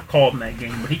actually were called in that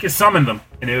game, but he could summon them,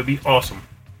 and it would be awesome.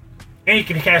 And he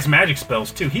can cast magic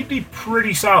spells, too. He'd be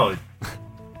pretty solid.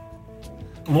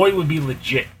 Lloyd would be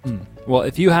legit. Well,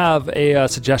 if you have a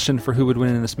suggestion for who would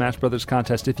win in the Smash Brothers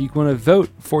contest, if you want to vote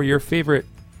for your favorite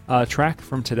track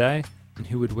from today, and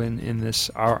who would win in this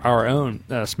our own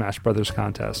Smash Brothers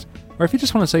contest, or if you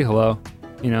just want to say hello,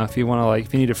 if you want to,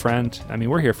 if you need a friend,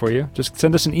 we're here for you. Just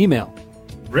send us an email.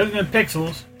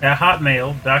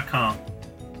 rhythmandpixels@hotmail.com.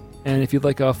 And if you'd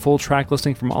like a full track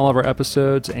listing from all of our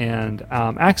episodes and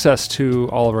access to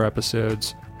all of our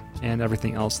episodes and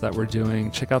everything else that we're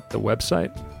doing, check out the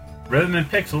website.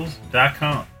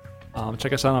 rhythmandpixels.com.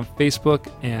 Check us out on Facebook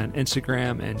and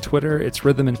Instagram and Twitter. It's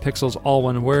Rhythm and Pixels, all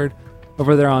one word.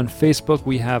 Over there on Facebook,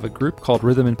 we have a group called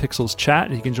Rhythm and Pixels Chat,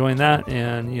 and you can join that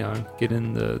and get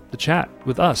in the chat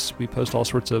with us. We post all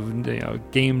sorts of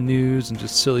game news and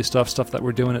just silly stuff that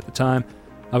we're doing at the time.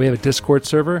 We have a Discord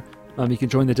server. You can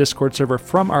join the Discord server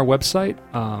from our website,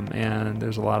 and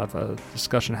there's a lot of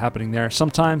discussion happening there.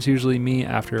 Sometimes, usually me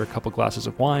after a couple glasses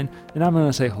of wine, and I'm going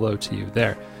to say hello to you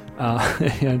there.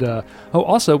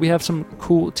 Also, we have some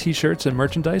cool t-shirts and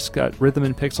merchandise. Got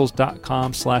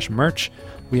rhythmandpixels.com/merch.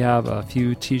 We have a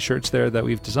few t-shirts there that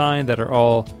we've designed that are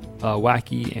all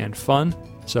wacky and fun.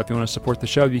 So if you want to support the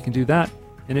show, you can do that.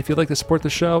 And if you'd like to support the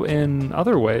show in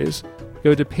other ways,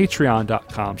 go to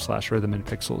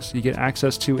patreon.com/rhythmandpixels. You get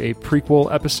access to a prequel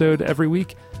episode every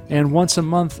week, and once a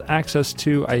month access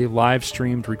to a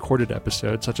live-streamed recorded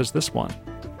episode, such as this one,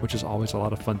 which is always a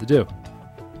lot of fun to do.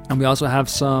 And we also have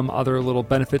some other little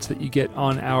benefits that you get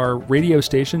on our radio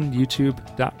station,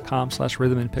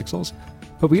 youtube.com/rhythmandpixels.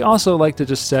 But we also like to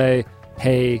just say,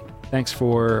 hey, thanks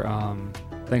for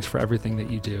everything that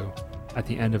you do at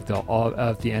the end of all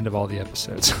the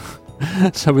episodes.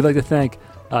 So we'd like to thank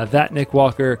that Nick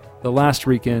Walker, The Last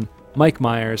Rican, Mike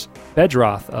Myers,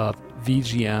 Bedroth of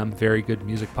VGM, Very Good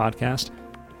Music Podcast,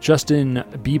 Justin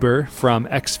Bieber from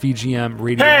XVGM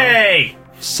Radio, hey!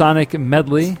 Sonic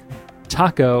Medley,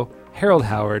 Taco, Harold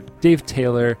Howard, Dave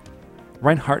Taylor,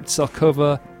 Reinhard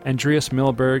Selkova, Andreas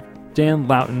Milberg, Dan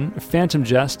Loughton, Phantom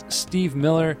Jest, Steve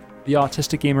Miller, The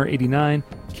Autistic Gamer 89,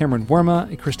 Cameron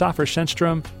Worma, Christopher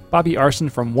Shenstrom, Bobby Arson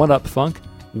from What Up Funk,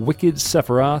 Wicked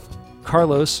Sephiroth,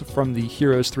 Carlos from the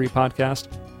Heroes 3 podcast,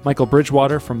 Michael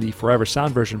Bridgewater from the Forever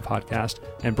Sound Version podcast,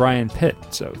 and Brian Pitt.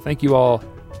 So thank you all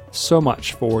so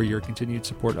much for your continued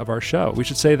support of our show. We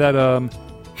should say that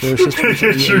there's just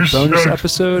recently a bonus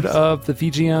episode of the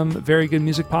VGM Very Good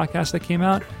Music Podcast that came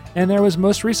out, and there was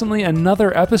most recently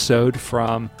another episode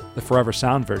from the Forever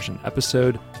Sound Version,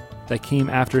 episode that came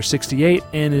after 68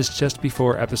 and is just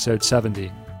before episode 70.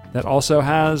 that also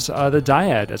has the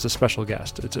Dyad as a special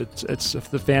guest. It's a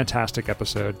fantastic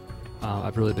episode.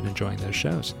 I've really been enjoying those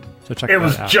shows. So check that out. It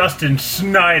was Justin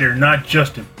Snyder, not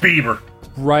Justin Bieber.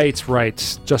 Right.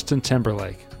 Justin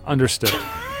Timberlake. Understood.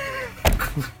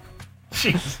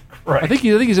 Jesus Christ. I think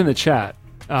he's in the chat.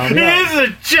 He is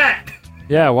a chat.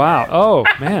 Yeah, wow. Oh,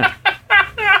 man.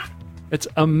 It's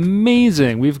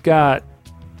amazing. We've got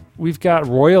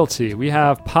royalty. We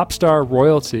have pop star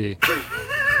royalty.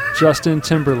 Justin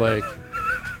Timberlake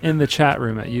in the chat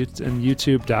room at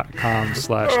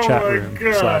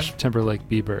youtube.com/chatroom/Timberlake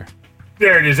Bieber.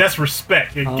 There it is. That's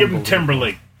respect. Give him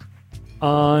Timberlake.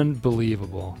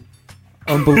 Unbelievable.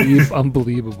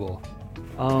 Unbelievable.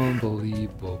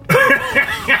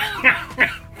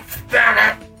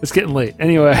 It's getting late.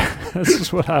 Anyway, this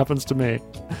is what happens to me.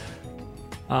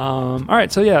 All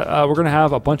right, so yeah, we're going to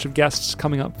have a bunch of guests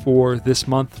coming up for this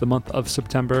month, the month of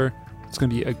September. It's going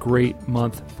to be a great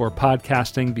month for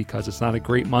podcasting because it's not a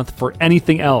great month for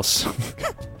anything else.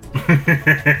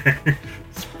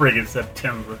 Spring in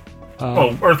September.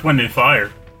 Earth, Wind, and Fire.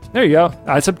 There you go.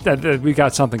 We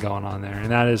got something going on there,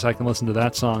 and that is I can listen to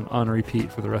that song on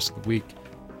repeat for the rest of the week.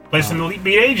 Play some Elite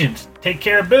Beat Agents. Take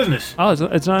care of business. Oh,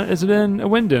 it's not. Is it in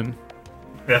Winden?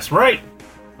 That's right.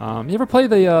 You ever play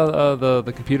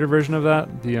the computer version of that?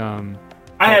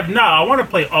 I have not. I want to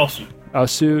play Osu.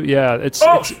 Osu, yeah.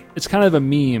 It's kind of a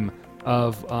meme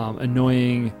of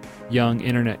annoying young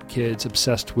internet kids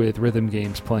obsessed with rhythm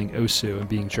games playing Osu and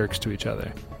being jerks to each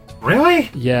other. Really?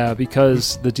 Yeah,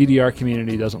 because the DDR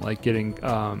community doesn't like getting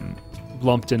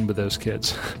lumped in with those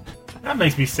kids. That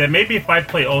makes me sad. Maybe if I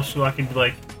play Osu, I can be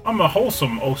like, I'm a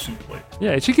wholesome Osu player.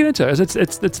 Yeah, you should get into it.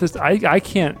 It's this. I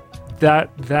can't.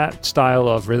 That style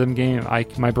of rhythm game,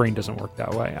 my brain doesn't work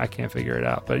that way. I can't figure it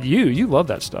out. But you love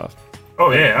that stuff.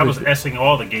 Oh yeah, I was S-ing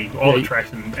all the games, all the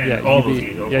tracks, and all those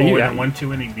games. Yeah, you 1,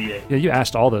 2, and EBA. Yeah, you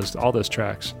asked all those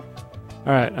tracks.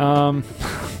 All right.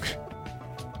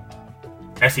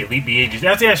 That's the Elite Beat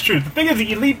Agents. That's true. The thing is,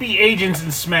 the Elite Beat Agents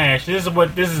in Smash. This is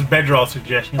Bedraw's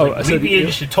suggestion. Elite Beat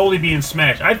Agents should totally be in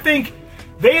Smash. I think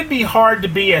they'd be hard to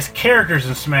be as characters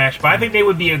in Smash, but I think they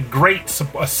would be a great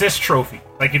assist trophy.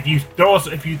 Like if you throw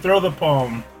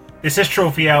the assist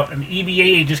trophy out and the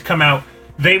EBA agents come out,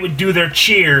 they would do their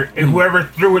cheer, and whoever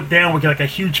threw it down would get like a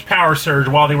huge power surge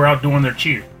while they were out doing their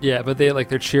cheer. Yeah, but they like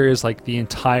their cheer is like the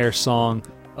entire song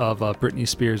of Britney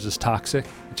Spears is Toxic.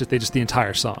 Just the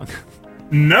entire song.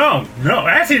 No.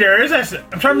 Actually, there is.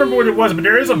 I'm trying to remember what it was, but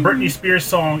there is a Britney Spears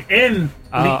song in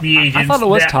Elite Beat Agents I thought it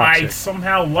was that Toxic. I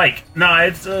somehow like. No,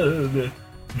 it's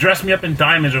Dress Me Up in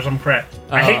Diamonds or some crap.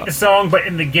 I hate the song, but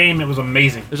in the game it was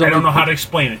amazing. I don't know how to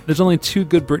explain it. There's only two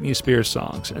good Britney Spears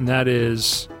songs, and that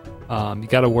is You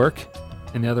Gotta Work,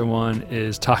 and the other one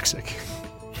is Toxic.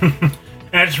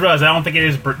 And I just realized I don't think it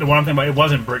is the one I'm thinking about. It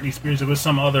wasn't Britney Spears. It was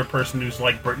some other person who's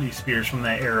like Britney Spears from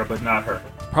that era, but not her.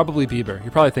 Probably Bieber.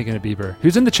 You're probably thinking of Bieber,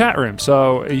 who's in the chat room,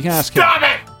 so you can ask him. Stop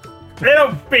it! They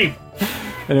don't beep.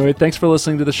 Anyway, thanks for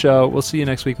listening to the show. We'll see you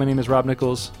next week. My name is Rob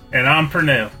Nichols. And I'm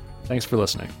Pernell. Thanks for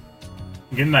listening.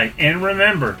 Good night. And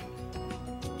remember,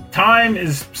 time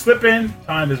is slipping,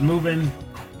 time is moving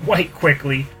quite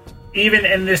quickly. Even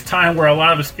in this time where a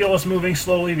lot of us feel it's moving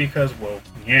slowly because, well,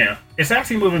 yeah, it's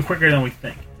actually moving quicker than we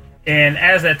think. And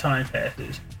as that time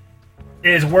passes,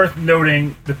 it is worth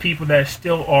noting the people that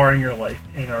still are in your life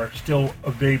and are still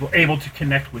able to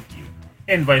connect with you,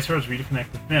 and vice versa, for you to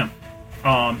connect with them.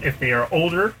 If they are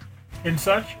older and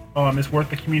such, it's worth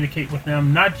to communicate with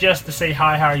them, not just to say,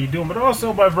 hi, how are you doing, but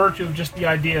also by virtue of just the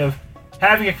idea of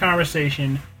having a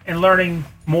conversation and learning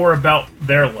more about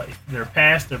their life, their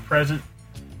past, their present.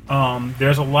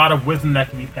 There's a lot of wisdom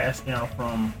that can be passed down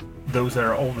from those that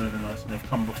are older than us and have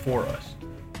come before us.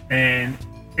 And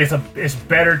it's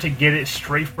better to get it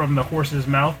straight from the horse's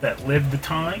mouth that lived the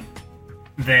time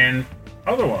than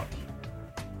otherwise.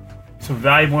 Some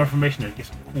valuable information there. Get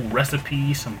some cool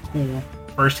recipes, some cool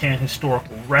first-hand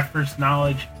historical reference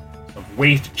knowledge, some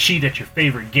ways to cheat at your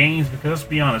favorite games, because let's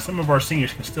be honest, some of our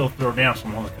seniors can still throw down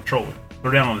some on the controller,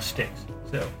 throw down on the sticks.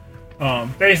 So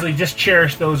basically just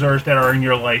cherish those that are in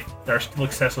your life that are still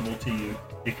accessible to you,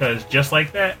 because just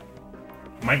like that,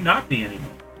 it might not be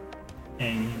anymore.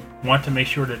 And you want to make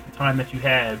sure that the time that you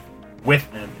have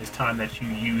with them is time that you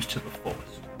use to the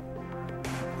fullest.